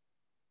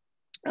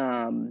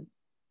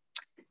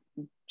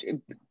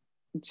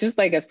just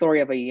like a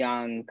story of a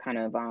young kind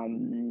of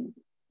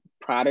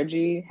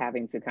prodigy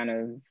having to kind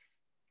of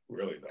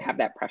really have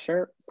that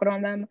pressure put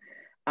on them.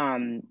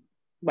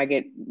 Like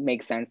it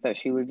makes sense that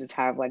she would just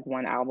have like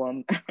one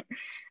album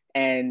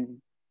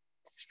and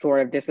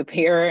sort of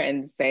disappear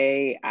and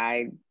say,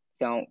 I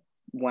don't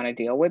want to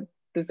deal with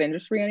this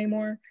industry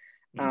anymore.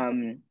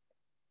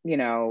 You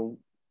know,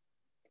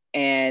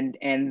 and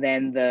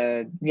then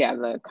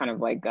the kind of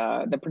like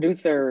the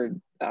producer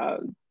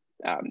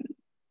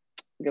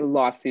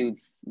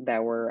lawsuits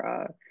that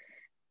were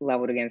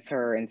leveled against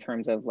her in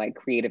terms of like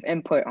creative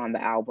input on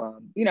the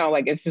album, you know,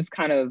 like it's just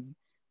kind of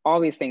all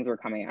these things were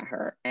coming at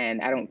her.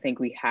 And I don't think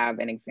we have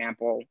an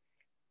example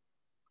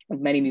of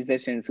many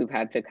musicians who've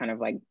had to kind of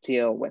like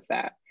deal with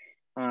that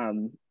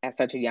at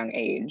such a young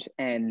age,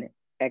 and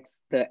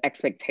the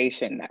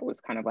expectation that was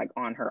kind of like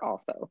on her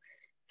also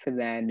to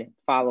then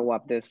follow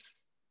up this,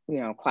 you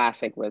know,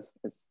 classic with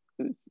this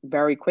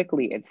very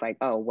quickly. It's like,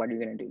 oh, what are you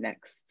gonna do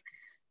next?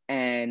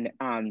 And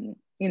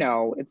you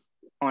know, it's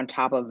on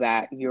top of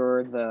that,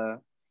 you're the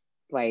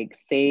like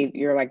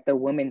you're like the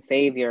woman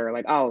savior,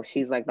 like, oh,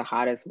 she's like the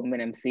hottest woman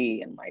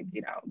MC, and like,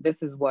 you know,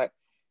 this is what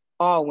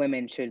all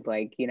women should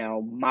like, you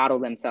know, model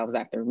themselves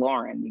after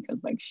Lauryn,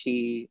 because like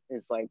she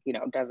is like, you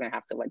know, doesn't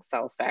have to like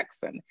sell sex,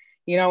 and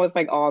you know, it's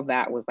like all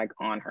that was like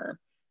on her.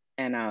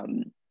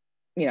 And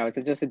you know,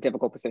 it's just a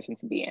difficult position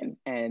to be in.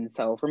 And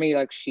so for me,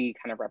 like she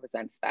kind of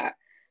represents that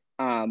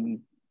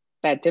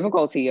that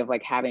difficulty of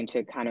like having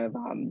to kind of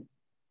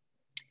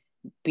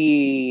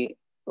be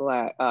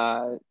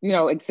you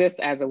know, exist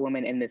as a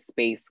woman in this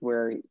space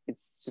where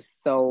it's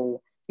just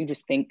so, you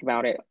just think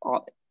about it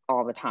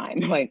all the time.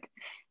 Like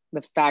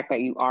the fact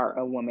that you are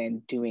a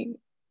woman doing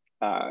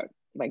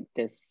like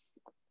this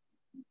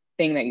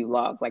thing that you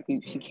love, like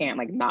she can't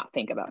like not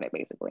think about it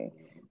basically.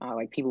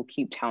 Like people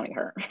keep telling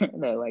her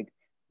that like,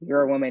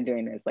 you're a woman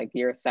doing this, like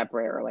you're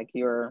separate, or like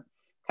you're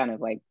kind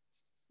of like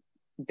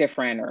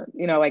different, or,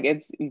 you know, like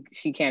it's,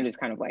 she can't just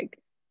kind of like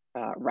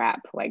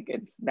rap, like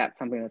that's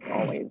something that's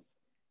always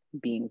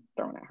being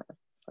thrown at her.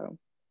 So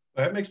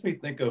that makes me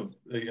think of,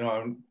 you know, I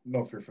don't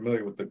know if you're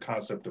familiar with the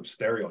concept of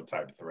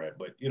stereotype threat,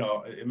 but you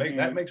know,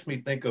 that makes me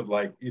think of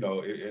like, you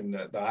know, and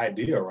the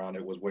idea around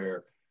it was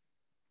where,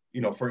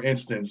 you know, for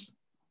instance,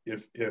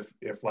 if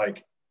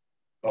like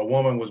a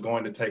woman was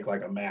going to take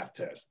like a math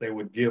test, they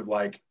would give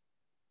like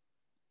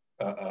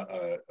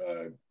a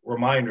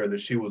reminder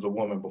that she was a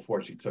woman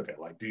before she took it.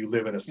 Like, do you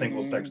live in a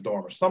single sex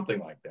dorm or something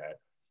like that?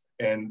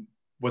 And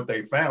what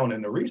they found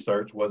in the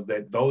research was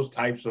that those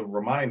types of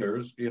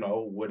reminders, you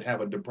know, would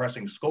have a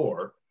depressing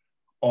score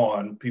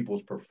on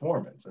people's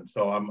performance. And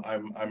so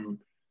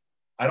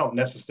I don't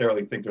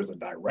necessarily think there's a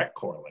direct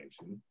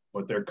correlation,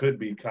 but there could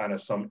be kind of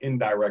some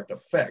indirect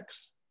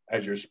effects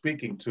as you're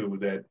speaking to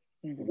that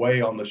weigh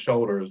on the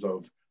shoulders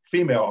of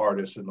female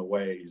artists in the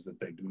ways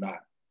that they do not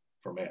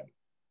for men.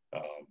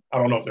 I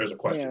don't know if there's a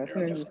question that's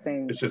there.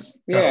 interesting. It's just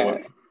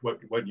kind of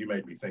what you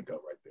made me think of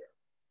right there.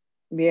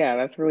 Yeah,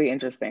 that's really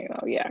interesting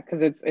though. Yeah,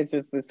 because it's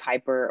just this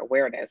hyper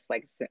awareness,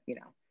 like, you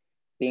know,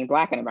 being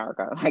Black in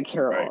America, like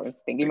you're always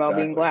thinking about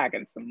being Black,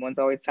 and someone's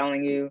always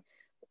telling you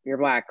you're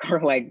Black,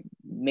 or like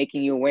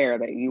making you aware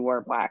that you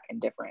are Black and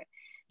different.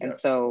 And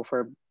so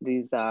for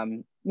these,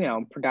 you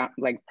know,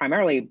 like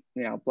primarily,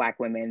 you know, Black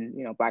women,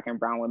 you know, Black and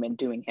brown women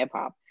doing hip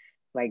hop,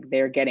 like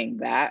they're getting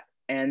that.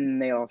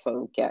 And they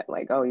also get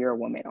like, oh, you're a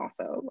woman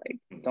also, like,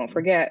 don't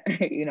forget,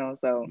 you know,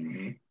 so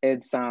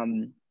it's,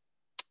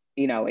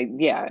 you know,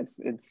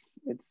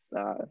 it's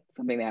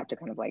something they have to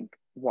kind of like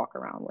walk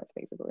around with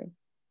basically.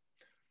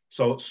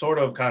 So sort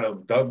of kind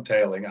of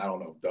dovetailing, I don't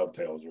know if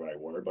dovetail is the right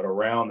word, but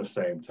around the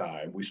same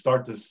time, we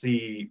start to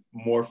see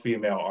more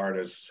female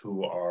artists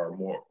who are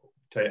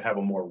have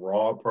a more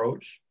raw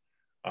approach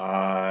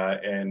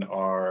and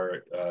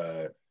are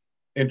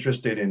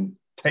interested in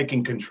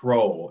taking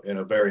control in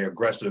a very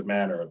aggressive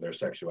manner of their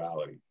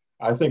sexuality.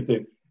 I think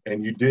that,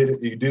 and you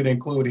did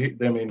include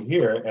them in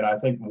here, and I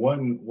think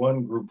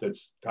one group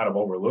that's kind of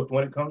overlooked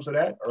when it comes to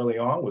that early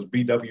on was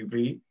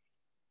BWP,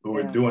 who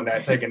were doing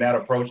that, taking that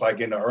approach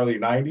like in the early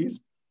 90s.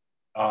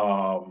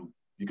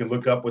 You can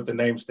look up what the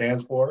name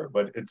stands for,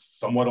 but it's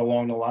somewhat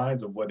along the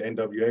lines of what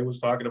NWA was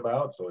talking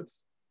about. So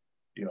it's,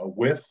 you know,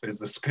 width is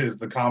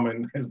the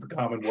common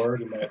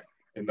word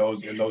in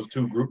those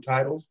two group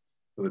titles.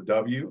 for the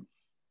W.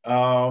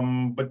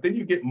 But then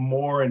you get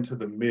more into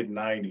the mid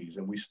 90s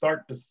and we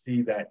start to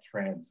see that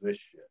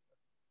transition.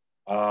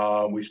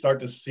 We start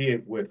to see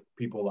it with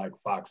people like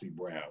Foxy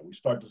Brown. We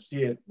start to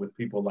see it with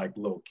people like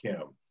Lil'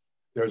 Kim.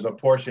 There's a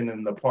portion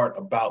in the part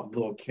about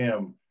Lil'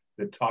 Kim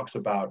that talks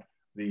about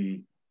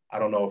the, I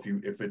don't know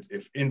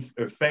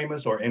if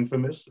famous or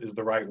infamous is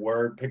the right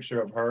word,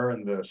 picture of her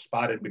in the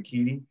spotted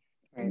bikini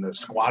in the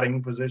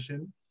squatting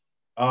position.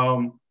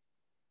 I'm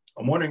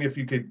wondering if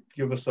you could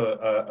give us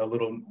a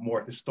little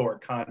more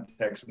historic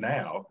context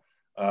now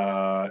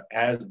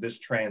as this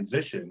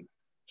transition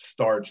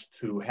starts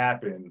to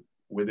happen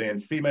within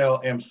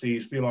female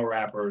MCs, female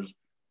rappers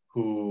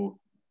who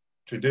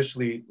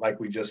traditionally, like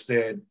we just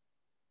said,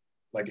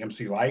 like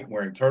MC Lyte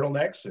wearing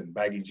turtlenecks and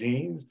baggy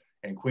jeans,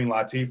 and Queen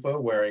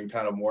Latifah wearing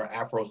kind of more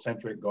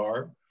Afrocentric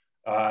garb,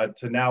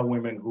 to now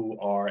women who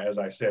are, as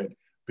I said,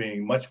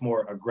 being much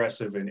more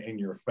aggressive and in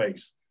your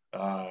face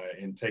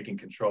in taking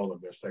control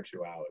of their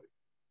sexuality.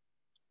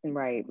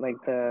 Right, like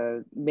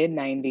the mid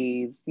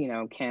 90s, you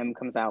know, Kim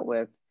comes out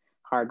with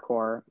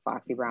Hardcore,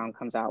 Foxy Brown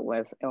comes out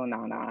with Il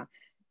Nana,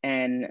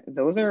 and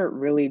those are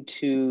really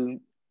two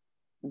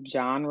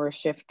genre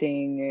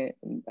shifting,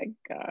 like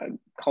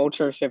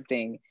culture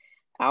shifting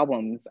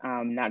albums,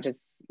 not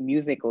just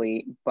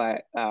musically,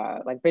 but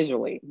like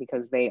visually,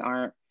 because they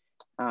aren't,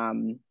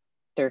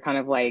 they're kind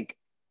of like,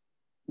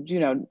 you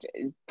know,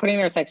 putting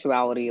their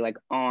sexuality like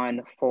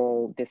on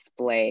full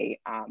display,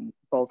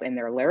 both in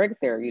their lyrics.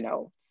 They're, you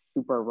know,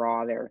 super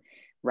raw. They're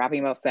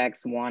rapping about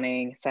sex,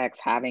 wanting sex,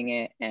 having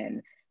it,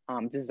 and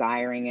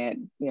desiring it.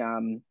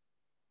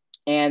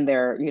 And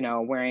they're, you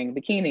know, wearing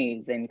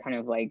bikinis and kind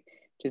of like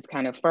just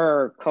kind of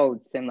fur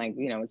coats, and like,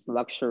 you know, it's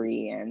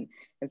luxury, and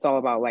it's all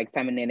about like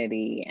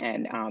femininity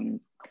and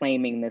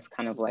claiming this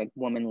kind of like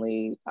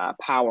womanly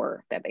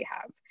power that they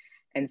have.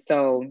 And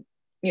so,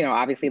 you know,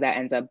 obviously that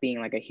ends up being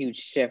like a huge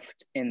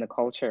shift in the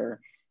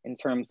culture in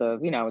terms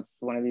of, you know, it's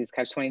one of these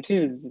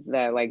catch-22s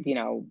that, like, you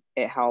know,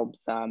 it helps,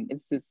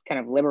 it's this kind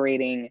of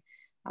liberating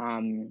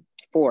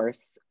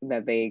force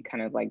that they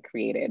kind of like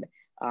created,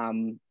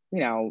 you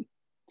know,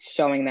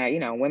 showing that, you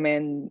know,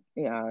 women,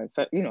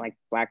 so, you know, like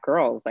Black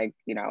girls, like,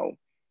 you know,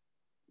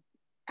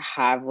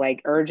 have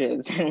like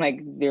urges and like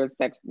they're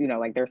sex, you know,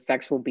 like they're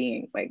sexual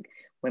beings, like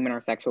women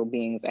are sexual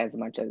beings as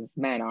much as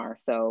men are.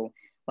 So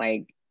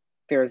like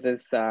there's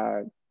this,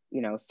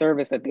 you know,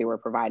 service that they were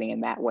providing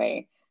in that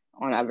way.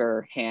 On the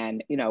other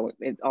hand, you know,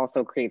 it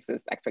also creates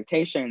this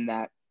expectation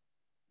that,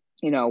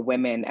 you know,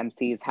 women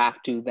MCs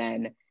have to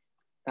then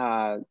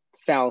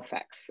sell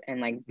sex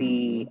and like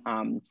be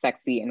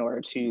sexy in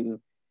order to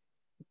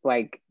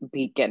like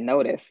get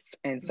noticed.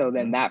 And so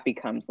then that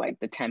becomes like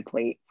the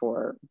template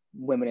for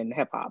women in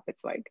hip hop.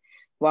 It's like,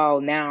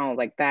 well, now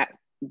like that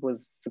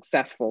was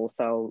successful,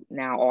 so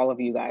now all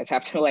of you guys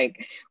have to like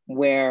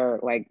wear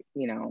like,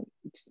 you know,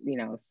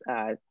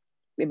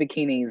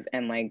 bikinis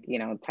and like, you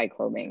know, tight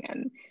clothing,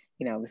 and,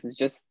 you know, this is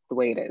just the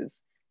way it is.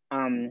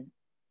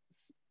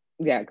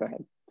 Yeah, go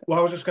ahead. Well,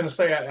 I was just going to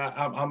say,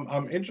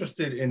 I'm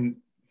interested in,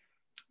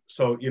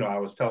 so, you know, I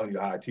was telling you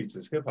how I teach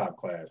this hip hop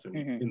class,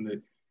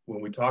 and when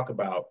we talk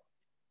about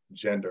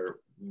gender,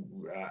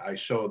 I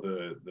show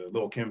the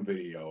Lil' Kim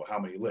video, How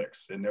Many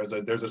Licks, and there's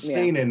a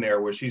scene in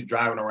there where she's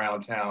driving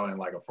around town in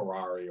like a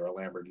Ferrari or a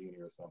Lamborghini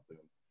or something,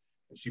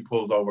 and she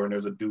pulls over and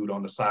there's a dude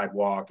on the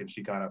sidewalk, and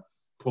she kind of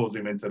pulls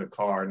him into the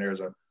car, and there's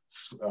a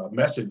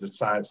message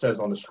that says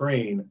on the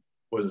screen,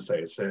 what does it say?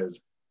 It says,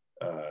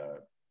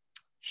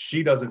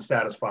 she doesn't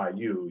satisfy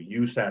you,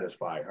 you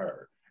satisfy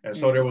her. And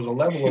so there's a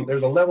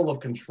level of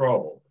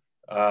control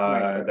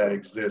that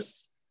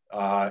exists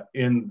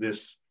in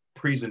this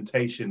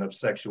presentation of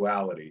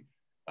sexuality,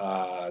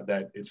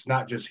 that it's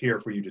not just here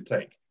for you to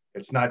take.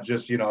 It's not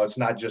just, you know, it's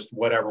not just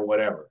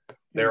whatever.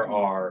 There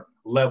are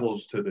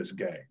levels to this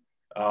game.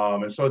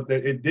 And so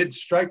it did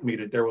strike me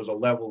that there was a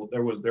level,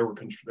 there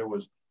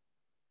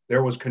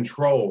was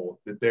control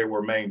that they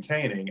were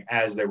maintaining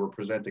as they were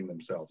presenting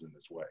themselves in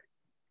this way.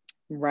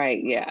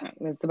 Right, yeah.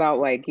 It's about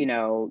like, you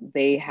know,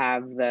 they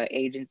have the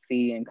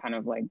agency and kind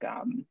of like,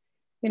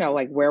 you know,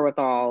 like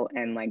wherewithal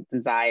and like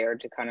desire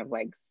to kind of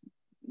like,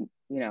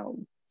 you know,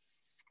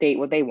 state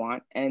what they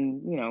want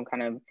and, you know,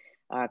 kind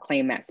of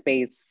claim that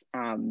space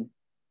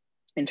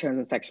in terms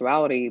of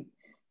sexuality.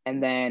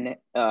 And then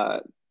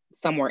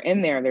somewhere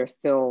in there, there's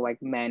still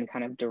like men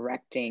kind of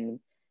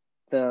directing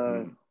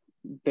the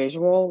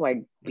visual,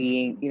 like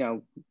being, you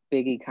know,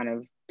 Biggie kind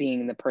of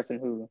being the person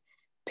who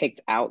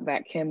picked out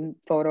that Kim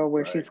photo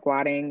where she's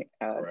squatting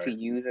to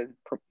use as,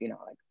 you know,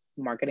 like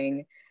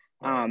marketing.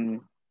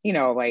 You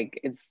know, like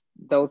it's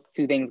those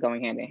two things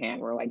going hand in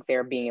hand, where like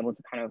they're being able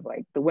to kind of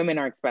like, the women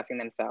are expressing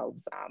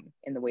themselves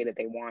in the way that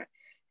they want,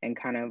 and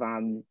kind of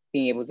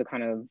being able to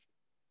kind of,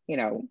 you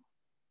know,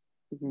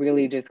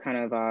 really just kind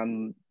of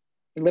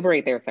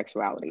liberate their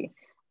sexuality.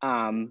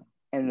 And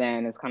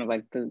then it's kind of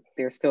like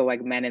there's still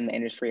like men in the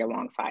industry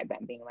alongside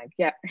them being like,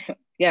 yeah,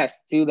 yes,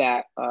 do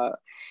that.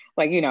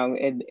 Like, you know,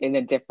 in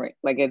a different,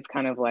 like, it's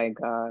kind of like,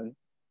 you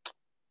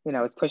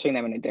know, it's pushing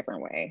them in a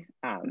different way.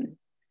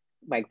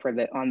 like for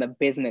on the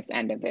business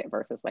end of it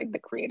versus like the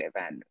creative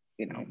end,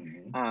 you know.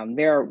 Mm-hmm.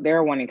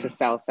 They're wanting to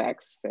sell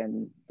sex,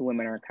 and the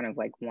women are kind of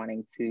like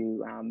wanting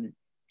to,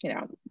 you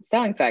know,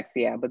 selling sex,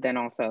 yeah, but then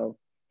also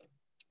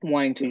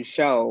wanting to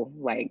show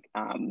like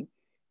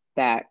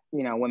that,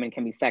 you know, women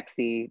can be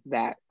sexy,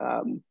 that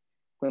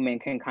women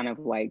can kind of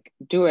like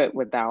do it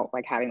without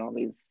like having all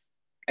these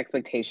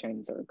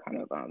expectations or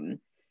kind of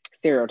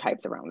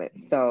stereotypes around it.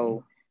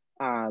 So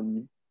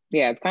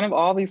yeah, it's kind of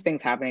all these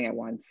things happening at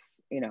once.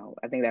 You know,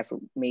 I think that's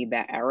what made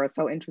that era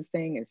so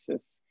interesting. It's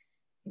just,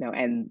 you know,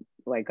 and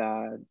like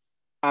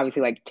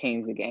obviously like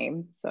change the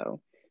game.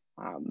 So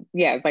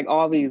yeah, it's like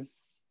all these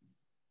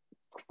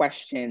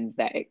questions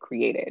that it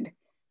created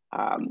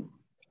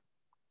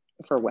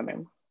for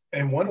women.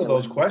 And one of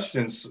those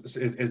questions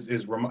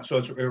is so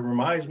it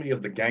reminds me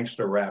of the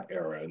gangster rap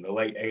era in the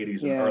late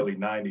 80s and early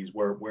 90s,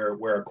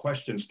 where a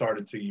question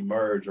started to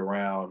emerge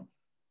around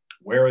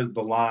where is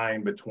the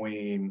line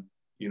between,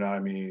 you know what I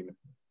mean,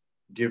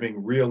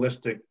 giving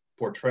realistic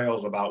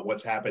portrayals about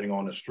what's happening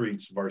on the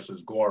streets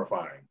versus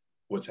glorifying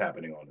what's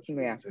happening on the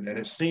streets. And then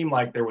it seemed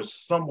like there was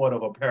somewhat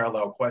of a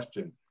parallel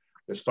question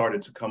that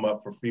started to come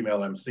up for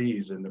female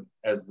MCs and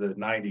as the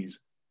 90s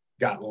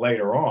got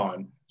later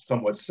on,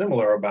 somewhat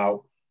similar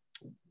about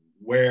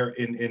where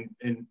in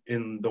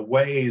the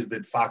ways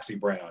that Foxy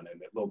Brown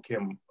and that Lil'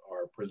 Kim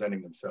are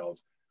presenting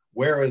themselves,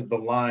 where is the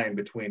line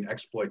between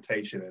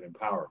exploitation and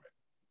empowerment?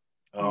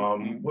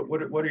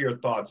 What are your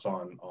thoughts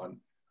on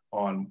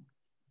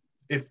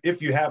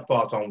if you have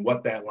thoughts on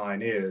what that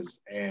line is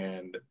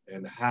and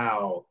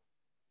how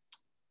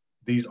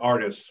these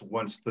artists,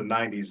 once the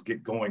 90s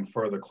get going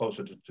further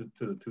closer to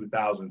the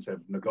 2000s,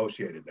 have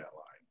negotiated that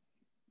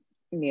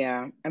line?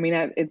 Yeah, I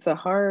mean, it's a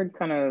hard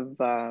kind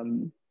of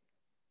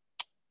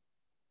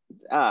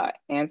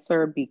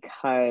answer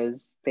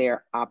because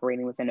they're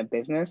operating within a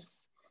business.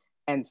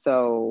 And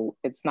so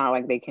it's not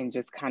like they can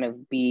just kind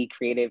of be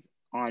creative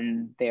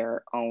on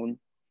their own.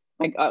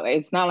 Like,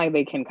 it's not like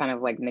they can kind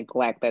of like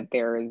neglect that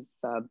there is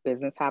a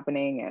business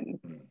happening and,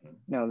 you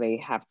know, they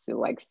have to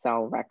like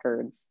sell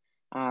records.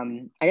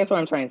 I guess what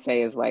I'm trying to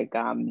say is like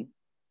I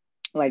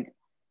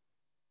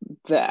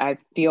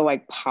feel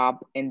like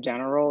pop in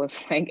general is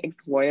like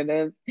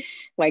exploitative,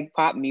 like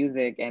pop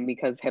music, and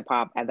because hip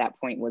hop at that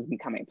point was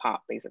becoming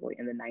pop basically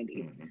in the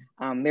 90s,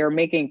 they were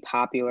making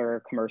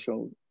popular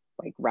commercial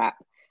like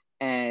rap,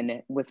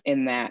 and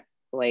within that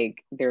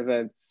like there's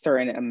a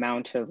certain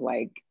amount of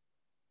like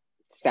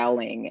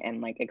selling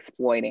and like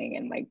exploiting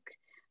and like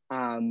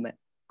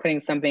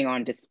putting something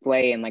on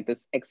display in like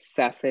this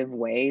excessive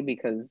way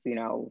because, you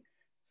know,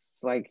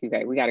 it's like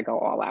we got to go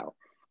all out.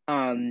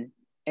 And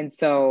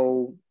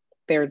so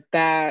there's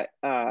that,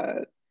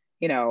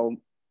 you know,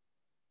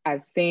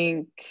 I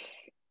think,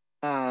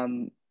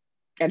 I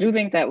do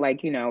think that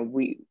like, you know,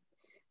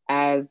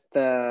 as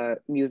the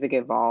music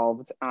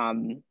evolved,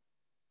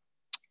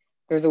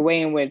 there's a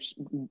way in which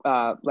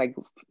like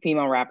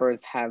female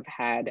rappers have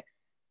had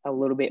a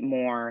little bit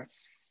more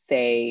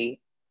say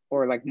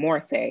or like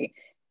more say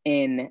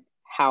in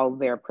how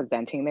they're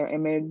presenting their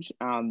image.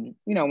 You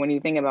know, when you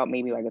think about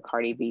maybe like a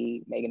Cardi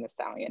B, Megan Thee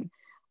Stallion,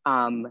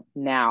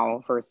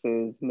 now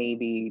versus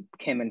maybe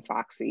Kim and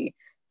Foxy,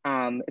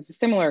 it's a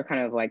similar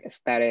kind of like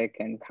aesthetic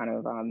and kind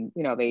of,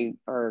 you know, they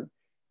are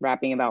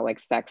rapping about like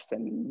sex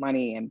and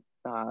money and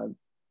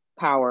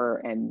power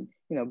and,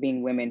 you know,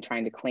 being women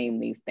trying to claim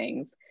these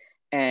things.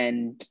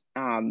 And,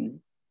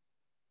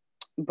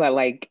 but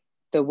like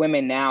the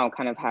women now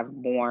kind of have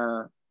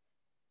more,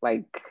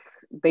 like,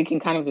 they can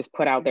kind of just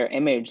put out their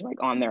image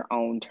like on their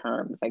own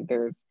terms. Like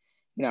there's,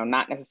 you know,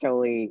 not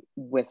necessarily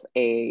with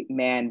a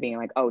man being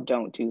like, oh,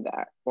 don't do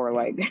that. Or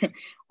like,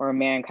 or a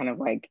man kind of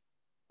like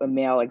a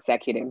male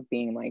executive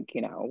being like,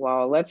 you know,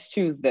 well, let's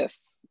choose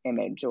this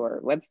image or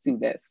let's do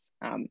this.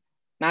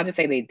 Not to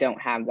say they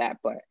don't have that,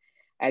 but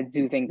I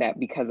do think that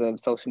because of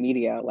social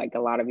media, like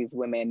a lot of these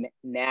women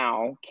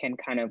now can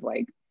kind of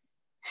like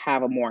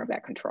have a more of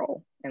that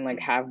control and like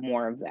have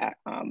more of that,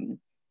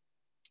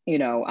 you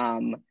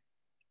know,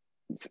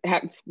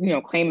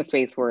 claim a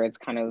space where it's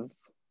kind of,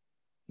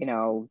 you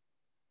know,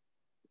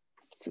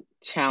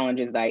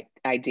 challenges the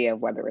idea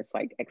of whether it's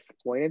like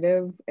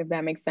exploitative, if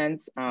that makes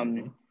sense.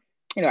 You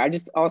know, I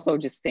just also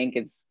just think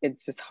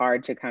it's just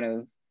hard to kind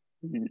of,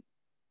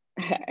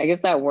 I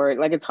guess that word,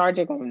 like it's hard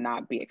to kind of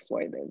not be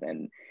exploitative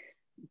in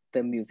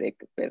the music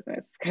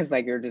business because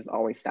like you're just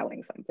always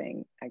selling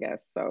something, I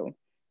guess. So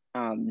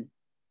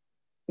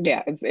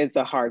yeah, it's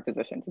a hard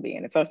position to be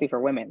in, especially for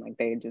women. Like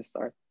they just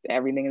are,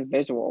 everything is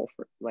visual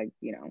for like,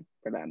 you know,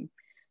 for them.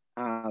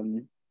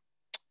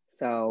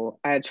 So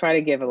I try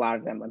to give a lot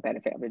of them a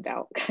benefit of the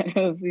doubt, kind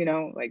of, you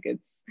know, like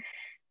it's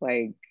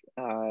like,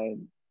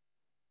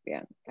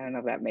 yeah, I don't know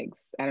if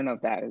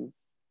that is.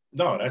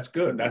 No, that's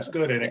good. That's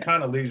good. And it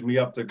kind of leads me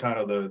up to kind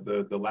of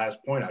the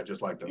last point I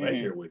just like to make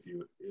here with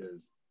you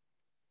is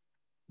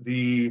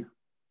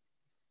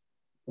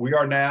we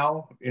are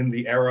now in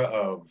the era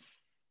of,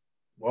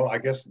 well, I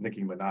guess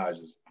Nicki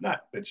Minaj is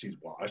not that she's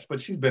washed,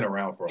 but she's been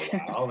around for a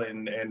while,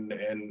 and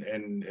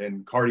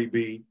Cardi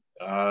B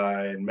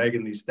and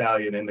Megan Thee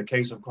Stallion. In the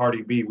case of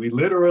Cardi B, we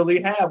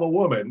literally have a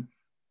woman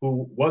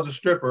who was a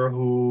stripper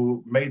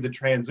who made the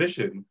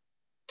transition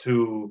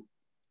to,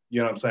 you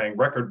know what I'm saying,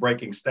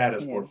 record-breaking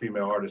status for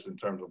female artists in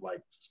terms of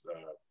like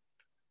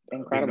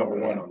being number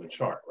one on the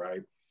chart,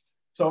 right?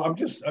 So I'm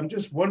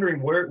just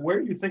wondering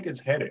where you think it's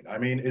headed. I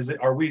mean,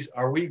 are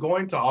we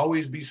going to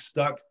always be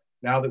stuck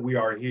now that we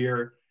are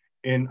here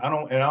in, I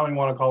don't even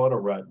want to call it a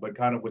rut, but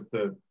kind of with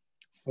the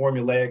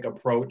formulaic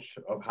approach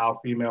of how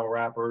female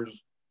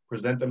rappers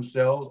present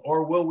themselves?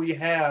 Or will we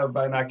have,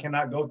 and I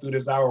cannot go through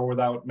this hour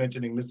without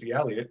mentioning Missy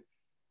Elliott,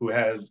 who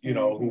has, you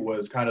know, who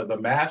was kind of the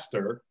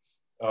master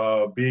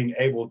of being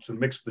able to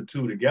mix the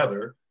two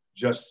together,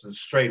 just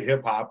straight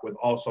hip hop with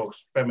also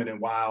feminine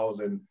wiles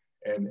and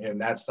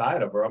that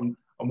side of her. I'm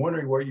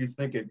wondering where you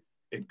think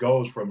it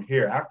goes from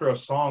here after a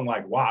song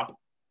like WAP.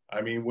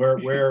 I mean, where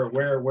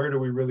do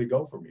we really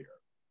go from here?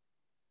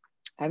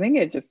 I think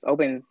it just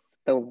opens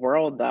the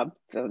world up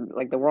to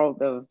like the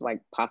world of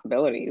like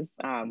possibilities.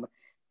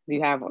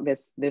 You have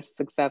this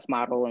success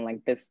model and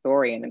like this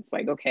story, and it's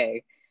like,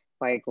 okay,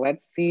 like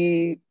let's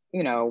see,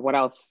 you know, what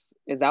else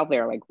is out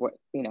there. Like what,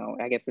 you know,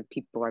 I guess if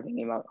people are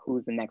thinking about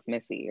who's the next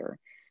Missy, or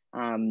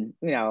you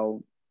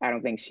know, I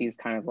don't think she's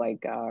kind of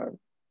like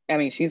I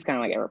mean, she's kind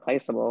of like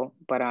irreplaceable,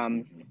 but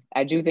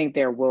I do think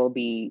there will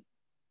be,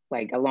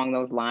 like along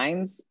those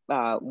lines,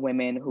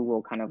 women who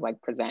will kind of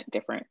like present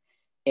different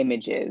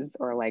images,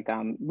 or like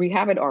we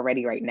have it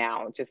already right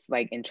now, just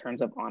like in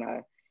terms of on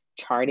a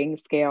charting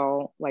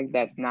scale, like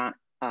that's not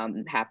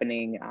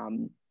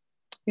happening,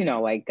 you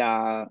know, like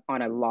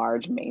on a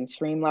large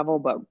mainstream level,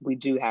 but we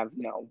do have,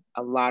 you know,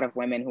 a lot of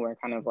women who are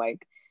kind of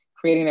like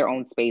creating their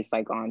own space,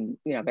 like on,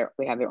 you know,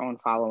 they have their own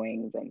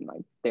followings, and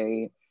like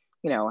they,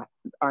 you know,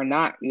 are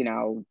not, you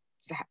know,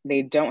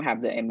 they don't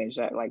have the image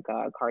that like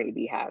Cardi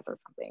B has or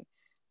something.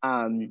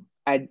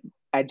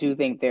 I do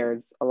think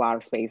there's a lot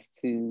of space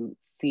to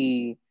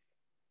see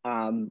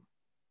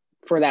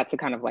for that to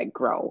kind of like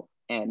grow,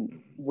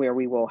 and where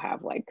we will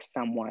have like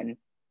someone,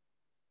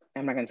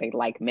 I'm not gonna say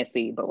like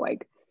Missy, but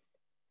like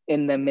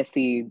in the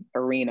Missy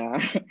arena,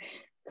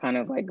 kind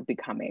of like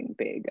becoming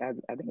big.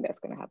 I think that's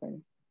gonna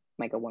happen,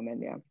 like a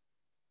woman, yeah.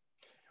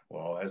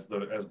 Well, as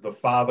the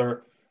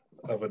father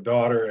of a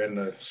daughter and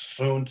the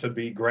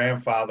soon-to-be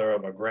grandfather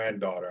of a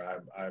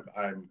granddaughter,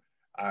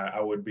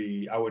 I would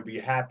be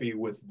happy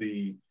with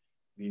the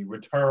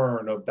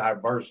return of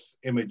diverse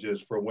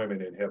images for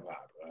women in hip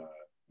hop.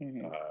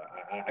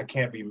 I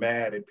can't be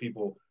mad at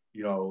people,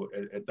 you know,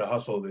 at the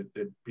hustle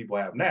that people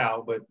have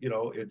now, but you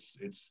know, it's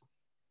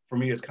for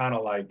me, it's kind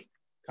of like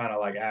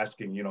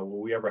asking, you know, will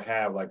we ever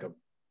have like a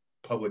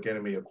Public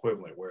Enemy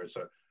equivalent where it's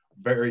a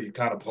very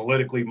kind of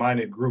politically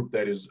minded group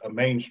that is a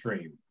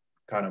mainstream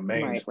kind of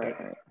mainstay?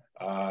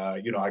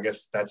 Right. You know, I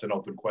guess that's an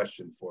open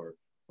question for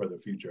the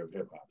future of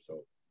hip hop.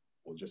 So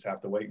we'll just have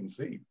to wait and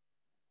see.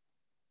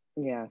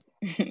 Yeah.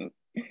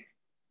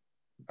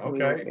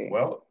 Okay.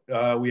 Well,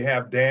 we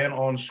have Dan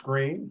on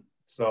screen.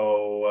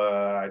 So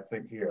I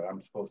think here,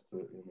 I'm supposed to,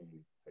 let me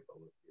take a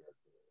look here.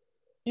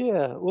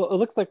 Yeah, well, it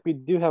looks like we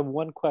do have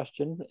one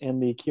question in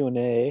the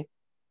Q&A.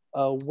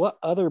 What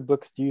other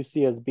books do you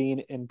see as being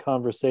in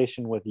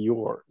conversation with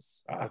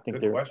yours? I think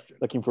they're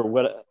looking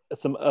for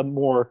some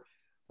more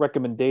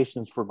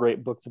recommendations for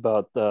great books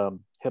about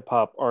hip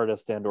hop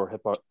artists and or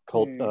hip hop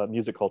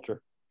music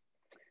culture.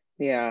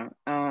 Yeah.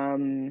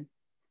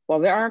 Well,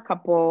 there are a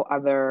couple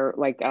other,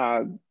 like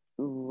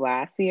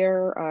last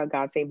year,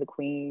 God Save the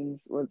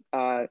Queens was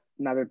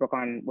another book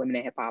on women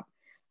in hip hop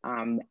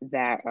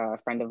that a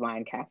friend of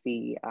mine,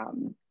 Kathy,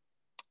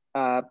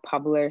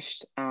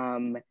 published.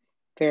 I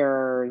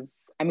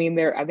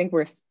think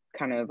we're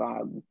kind of,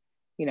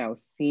 you know,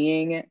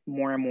 seeing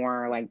more and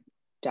more like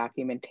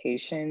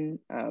documentation,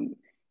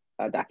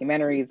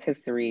 documentaries,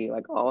 history,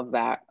 like all of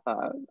that,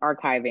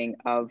 archiving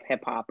of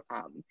hip hop,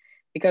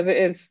 because it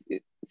is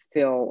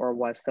still, or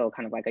was still,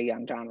 kind of like a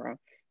young genre.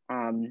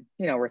 You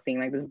know, we're seeing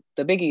like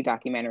the Biggie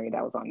documentary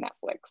that was on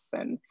Netflix,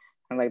 and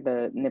like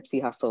the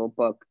Nipsey Hussle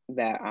book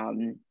that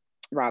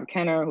Rob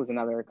Kenner, who's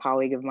another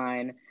colleague of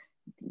mine,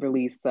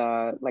 released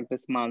like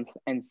this month.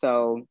 And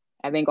so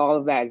I think all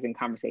of that is in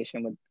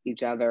conversation with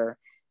each other.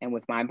 And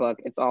with my book,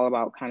 it's all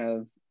about kind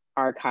of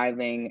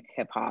archiving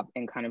hip hop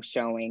and kind of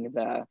showing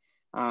the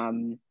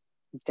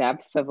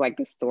depth of like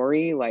the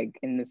story, like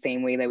in the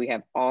same way that we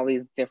have all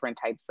these different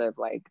types of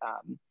like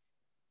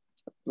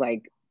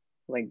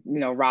you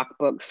know, rock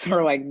books,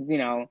 or like, you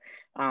know,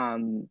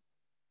 kind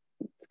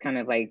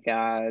of like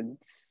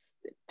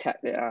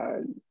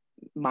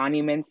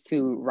monuments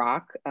to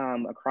rock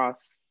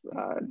across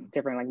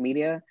different like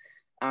media.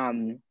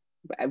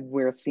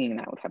 We're seeing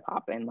that with hip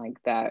hop, and like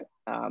that.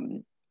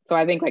 So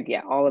I think like,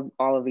 yeah, all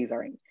of these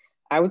are in,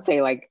 I would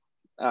say like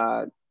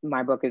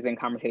my book is in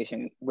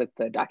conversation with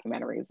the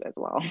documentaries as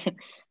well,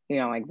 you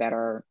know, like that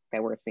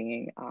we're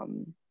seeing.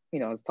 You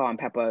know, Salt and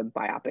Pepper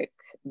biopic,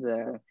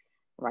 the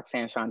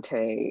Roxanne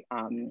Shanté,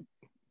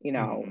 you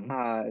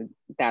know,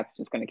 that's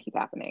just going to keep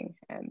happening,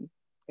 and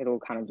it'll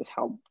kind of just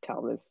help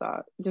tell this,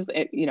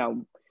 you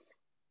know,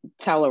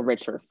 tell a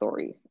richer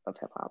story of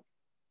hip hop.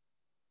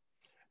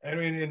 I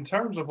mean, in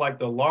terms of like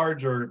the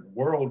larger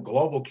world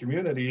global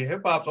community,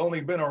 hip hop's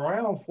only been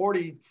around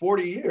 40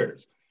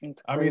 years.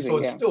 I mean, so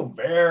it's still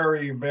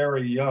very,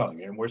 very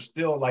young. And we're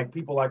still like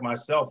people like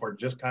myself are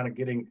just kind of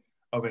getting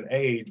of an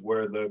age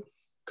where the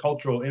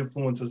cultural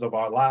influences of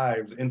our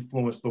lives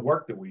influence the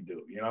work that we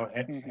do, you know,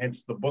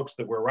 hence the books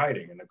that we're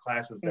writing and the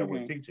classes that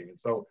we're teaching. And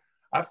so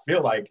I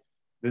feel like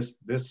this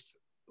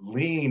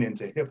lean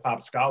into hip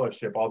hop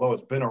scholarship, although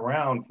it's been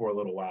around for a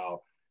little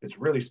while, it's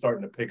really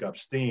starting to pick up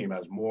steam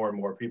as more and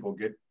more people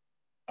get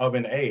of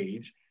an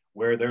age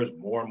where there's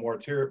more and more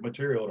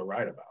material to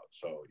write about.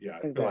 So yeah, I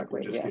feel like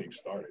we're just getting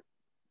started.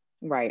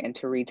 Right, and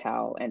to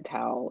retell and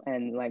tell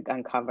and like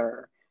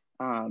uncover.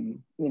 You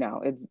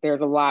know,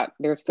 there's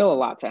still a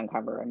lot to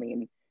uncover. I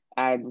mean,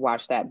 I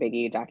watched that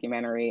Biggie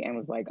documentary and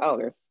was like, oh,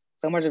 there's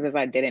so much of this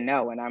I didn't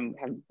know, and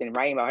have been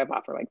writing about hip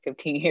hop for like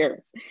 15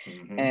 years,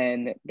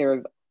 and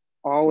there's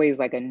always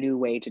like a new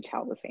way to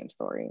tell the same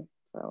story.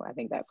 So I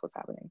think that's what's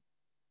happening.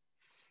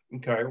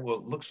 Okay, well,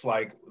 it looks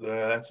like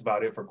that's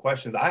about it for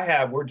questions.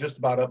 We're just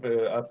about up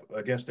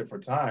against it for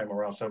time,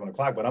 around 7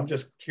 o'clock, but I'm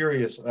just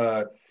curious,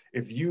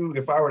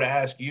 if I were to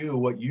ask you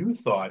what you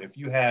thought, if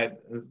you had,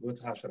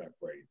 how should I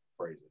phrase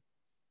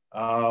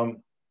it?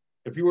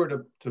 If you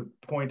were to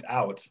point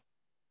out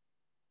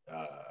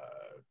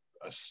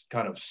a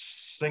kind of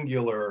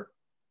singular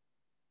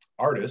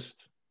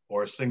artist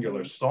or a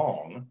singular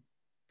song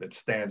that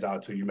stands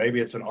out to you, maybe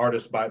it's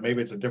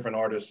maybe it's a different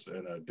artist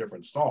and a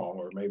different song,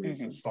 or maybe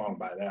it's a song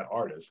by that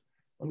artist.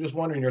 I'm just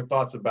wondering your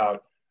thoughts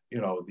about, you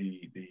know,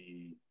 the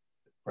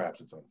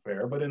perhaps it's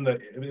unfair, but in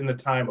the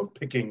time of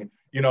picking,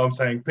 you know what I'm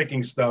saying,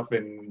 picking stuff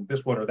and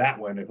this one or that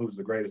one and who's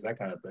the greatest, that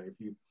kind of thing. If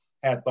you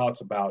had thoughts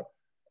about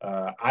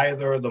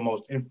either the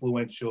most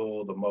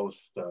influential, the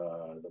most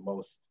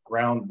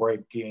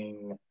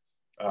groundbreaking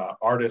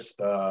artist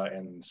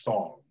and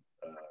song,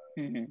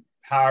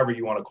 however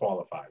you want to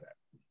qualify that.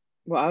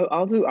 Well,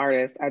 I'll do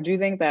artists. I do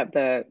think that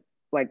the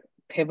like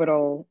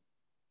pivotal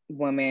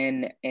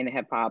woman in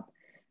hip hop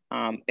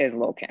is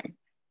Lil' Kim.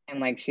 And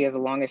like she has the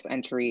longest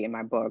entry in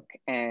my book.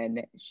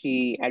 And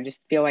I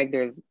just feel like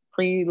there's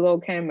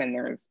pre-Lil' Kim and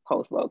there's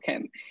post-Lil'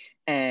 Kim.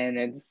 And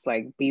it's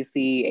like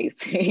BC,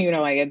 AC, you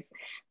know, like it's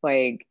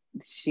like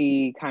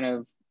she kind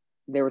of,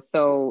 it was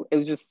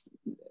just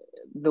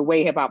the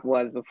way hip hop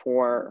was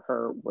before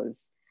her was,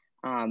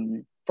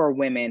 for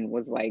women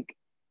was like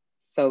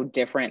so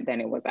different than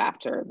it was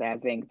after. That I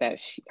think that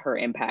her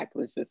impact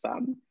was just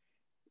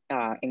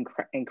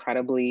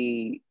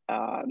incredibly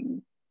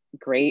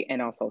great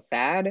and also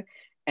sad,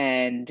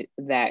 and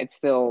that it's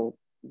still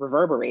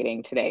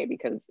reverberating today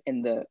because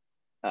in the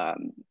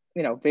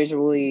you know,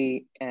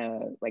 visually,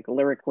 like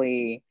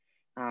lyrically,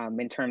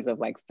 in terms of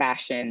like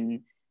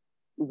fashion,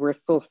 we're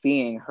still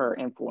seeing her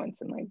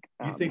influence. And like,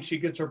 you think she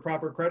gets her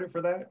proper credit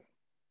for that?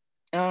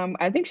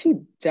 I think she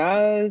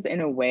does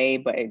in a way,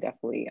 but it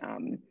definitely,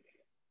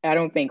 I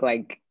don't think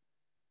like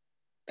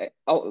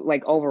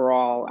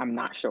overall, I'm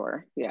not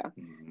sure. Yeah.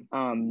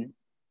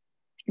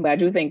 But I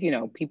do think, you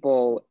know,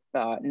 people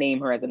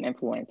name her as an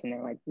influence and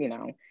they're like, you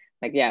know,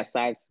 like, yes,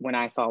 when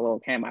I saw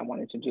Lil' Kim, I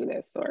wanted to do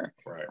this, or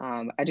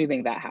I do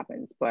think that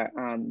happens. But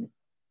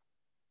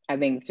I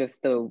think it's just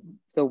the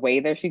way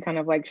that she kind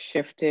of like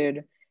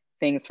shifted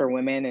things for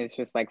women is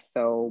just like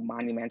so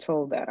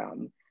monumental that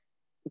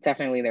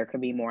definitely there could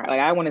be more. Like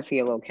I want to see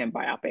a Lil' Kim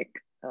biopic.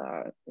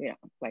 You know,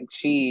 like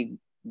she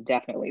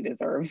definitely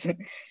deserves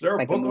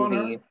like a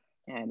movie.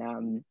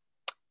 And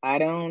I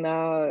don't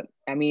know.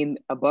 I mean,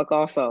 a book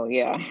also,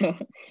 yeah.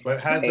 But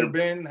has there?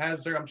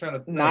 I'm trying to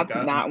think.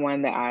 Not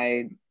one that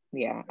I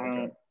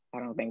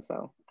don't think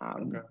so.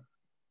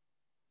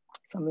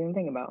 Something to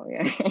think about,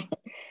 yeah.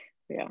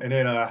 Yeah. And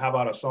then how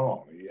about a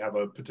song? You have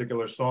a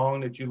particular song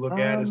that you look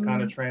at as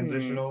kind of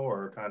transitional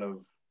or kind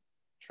of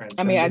transcendent?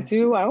 I mean, I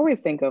do. I always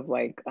think of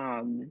like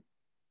Queen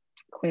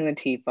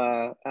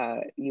Latifah,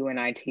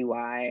 UNITY.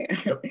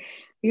 Yep.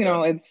 You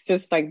know, it's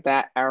just like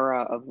that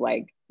era of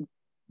like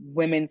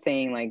women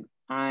saying like,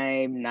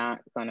 I'm not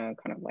gonna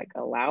kind of like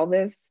allow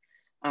this,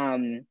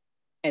 and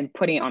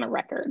putting it on a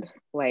record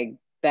like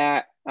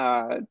that.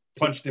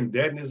 Punched him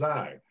dead in his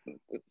eye.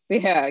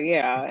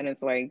 Yeah. And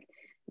it's like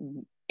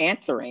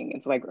answering.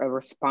 It's like a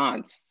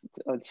response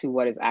to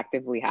what is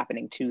actively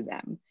happening to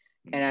them.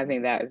 And I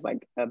think that is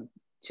like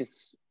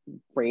just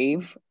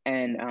brave.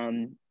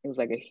 And it was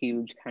like a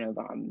huge kind of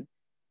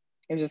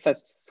it was just such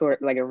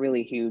sort like a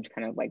really huge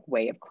kind of like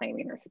way of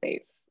claiming her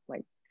space.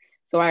 Like,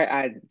 so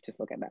I just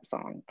look at that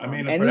song. I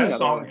mean, for that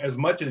song, as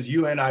much as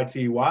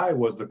UNITY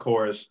was the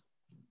chorus,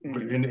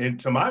 and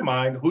to my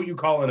mind, Who You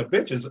Calling a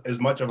Bitch is as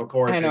much of a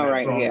chorus in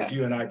that song as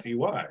UNITY.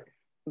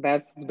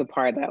 That's the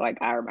part that like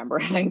I remember.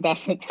 Like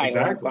that's the title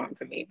of the song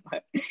to me.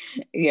 But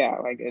yeah,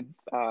 like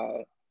it's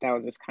that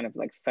was just kind of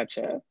like such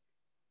a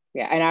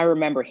and I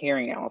remember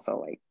hearing it also,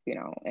 like, you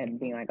know, and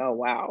being like, oh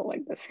wow,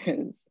 like this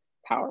is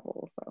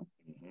powerful. So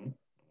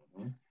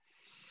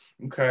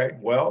okay,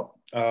 well,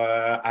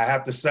 I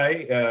have to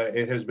say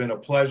it has been a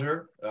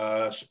pleasure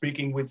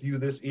speaking with you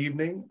this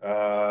evening.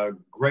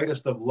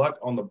 Greatest of luck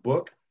on the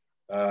book.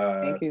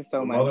 Thank you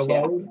so much.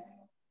 Motherlode.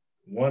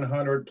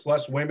 100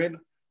 plus women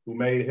who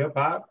made hip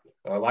hop.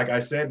 Like I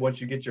said, once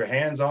you get your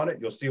hands on it,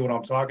 you'll see what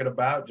I'm talking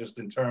about, just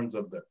in terms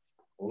of the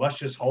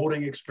luscious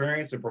holding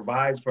experience it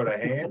provides for the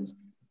hands.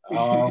 You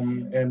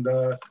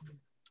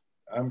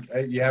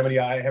have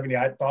any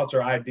thoughts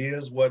or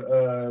ideas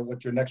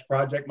what your next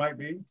project might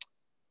be?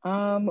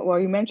 Well,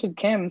 you mentioned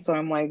Kim, so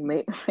I'm like,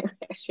 maybe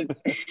I should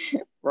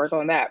work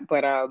on that.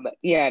 But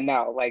yeah,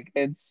 no, like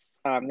it's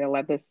gonna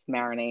let this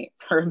marinate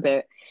for a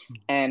bit,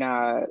 and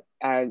I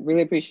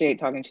really appreciate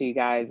talking to you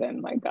guys,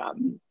 and like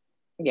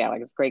yeah,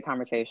 like it's a great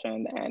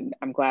conversation, and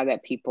I'm glad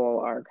that people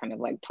are kind of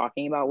like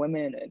talking about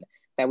women, and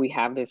that we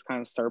have this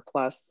kind of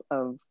surplus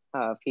of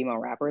female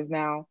rappers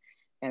now,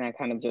 and I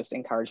kind of just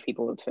encourage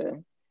people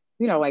to,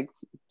 you know, like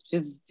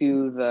just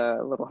do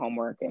the little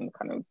homework and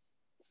kind of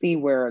see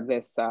where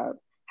this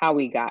how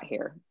we got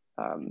here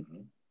to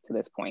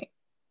this point.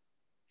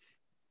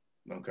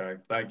 Okay,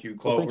 thank you,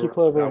 Clover. Well, thank you,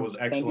 Clover. That was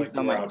excellent.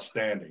 You were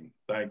outstanding.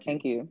 Thank you.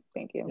 Thank you.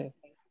 Thank you. Yeah.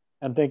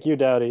 And thank you,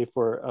 Daudi,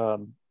 for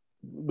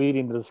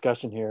leading the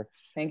discussion here.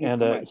 Thank you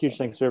and so much. Huge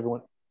thanks to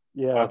everyone.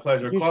 Yeah, my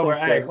pleasure. Clover,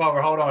 hey,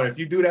 Clover, hold on. If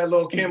you do that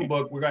little Kim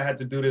book, we're gonna have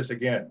to do this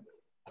again.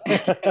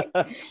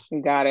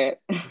 You got it.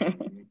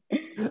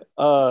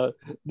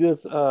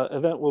 This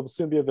event will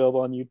soon be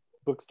available on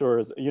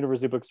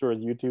University Bookstore's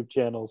YouTube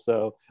channel.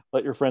 So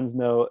let your friends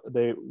know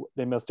they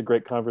missed a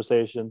great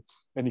conversation.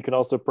 And you can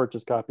also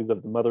purchase copies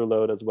of the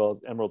Motherlode as well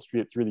as Emerald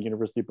Street through the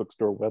University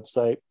Bookstore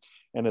website.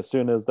 And as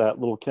soon as that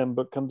little Kim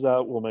book comes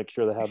out, we'll make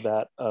sure to have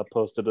that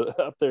posted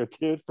up there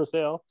too for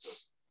sale.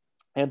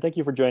 And thank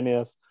you for joining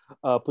us.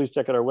 Please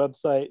check out our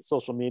website,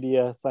 social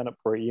media, sign up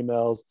for our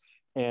emails,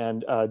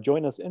 and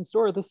join us in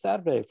store this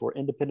Saturday for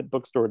Independent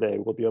Bookstore Day.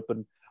 We'll be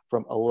open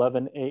from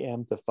 11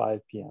 a.m. to 5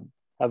 p.m.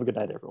 Have a good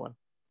night, everyone.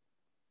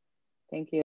 Thank you.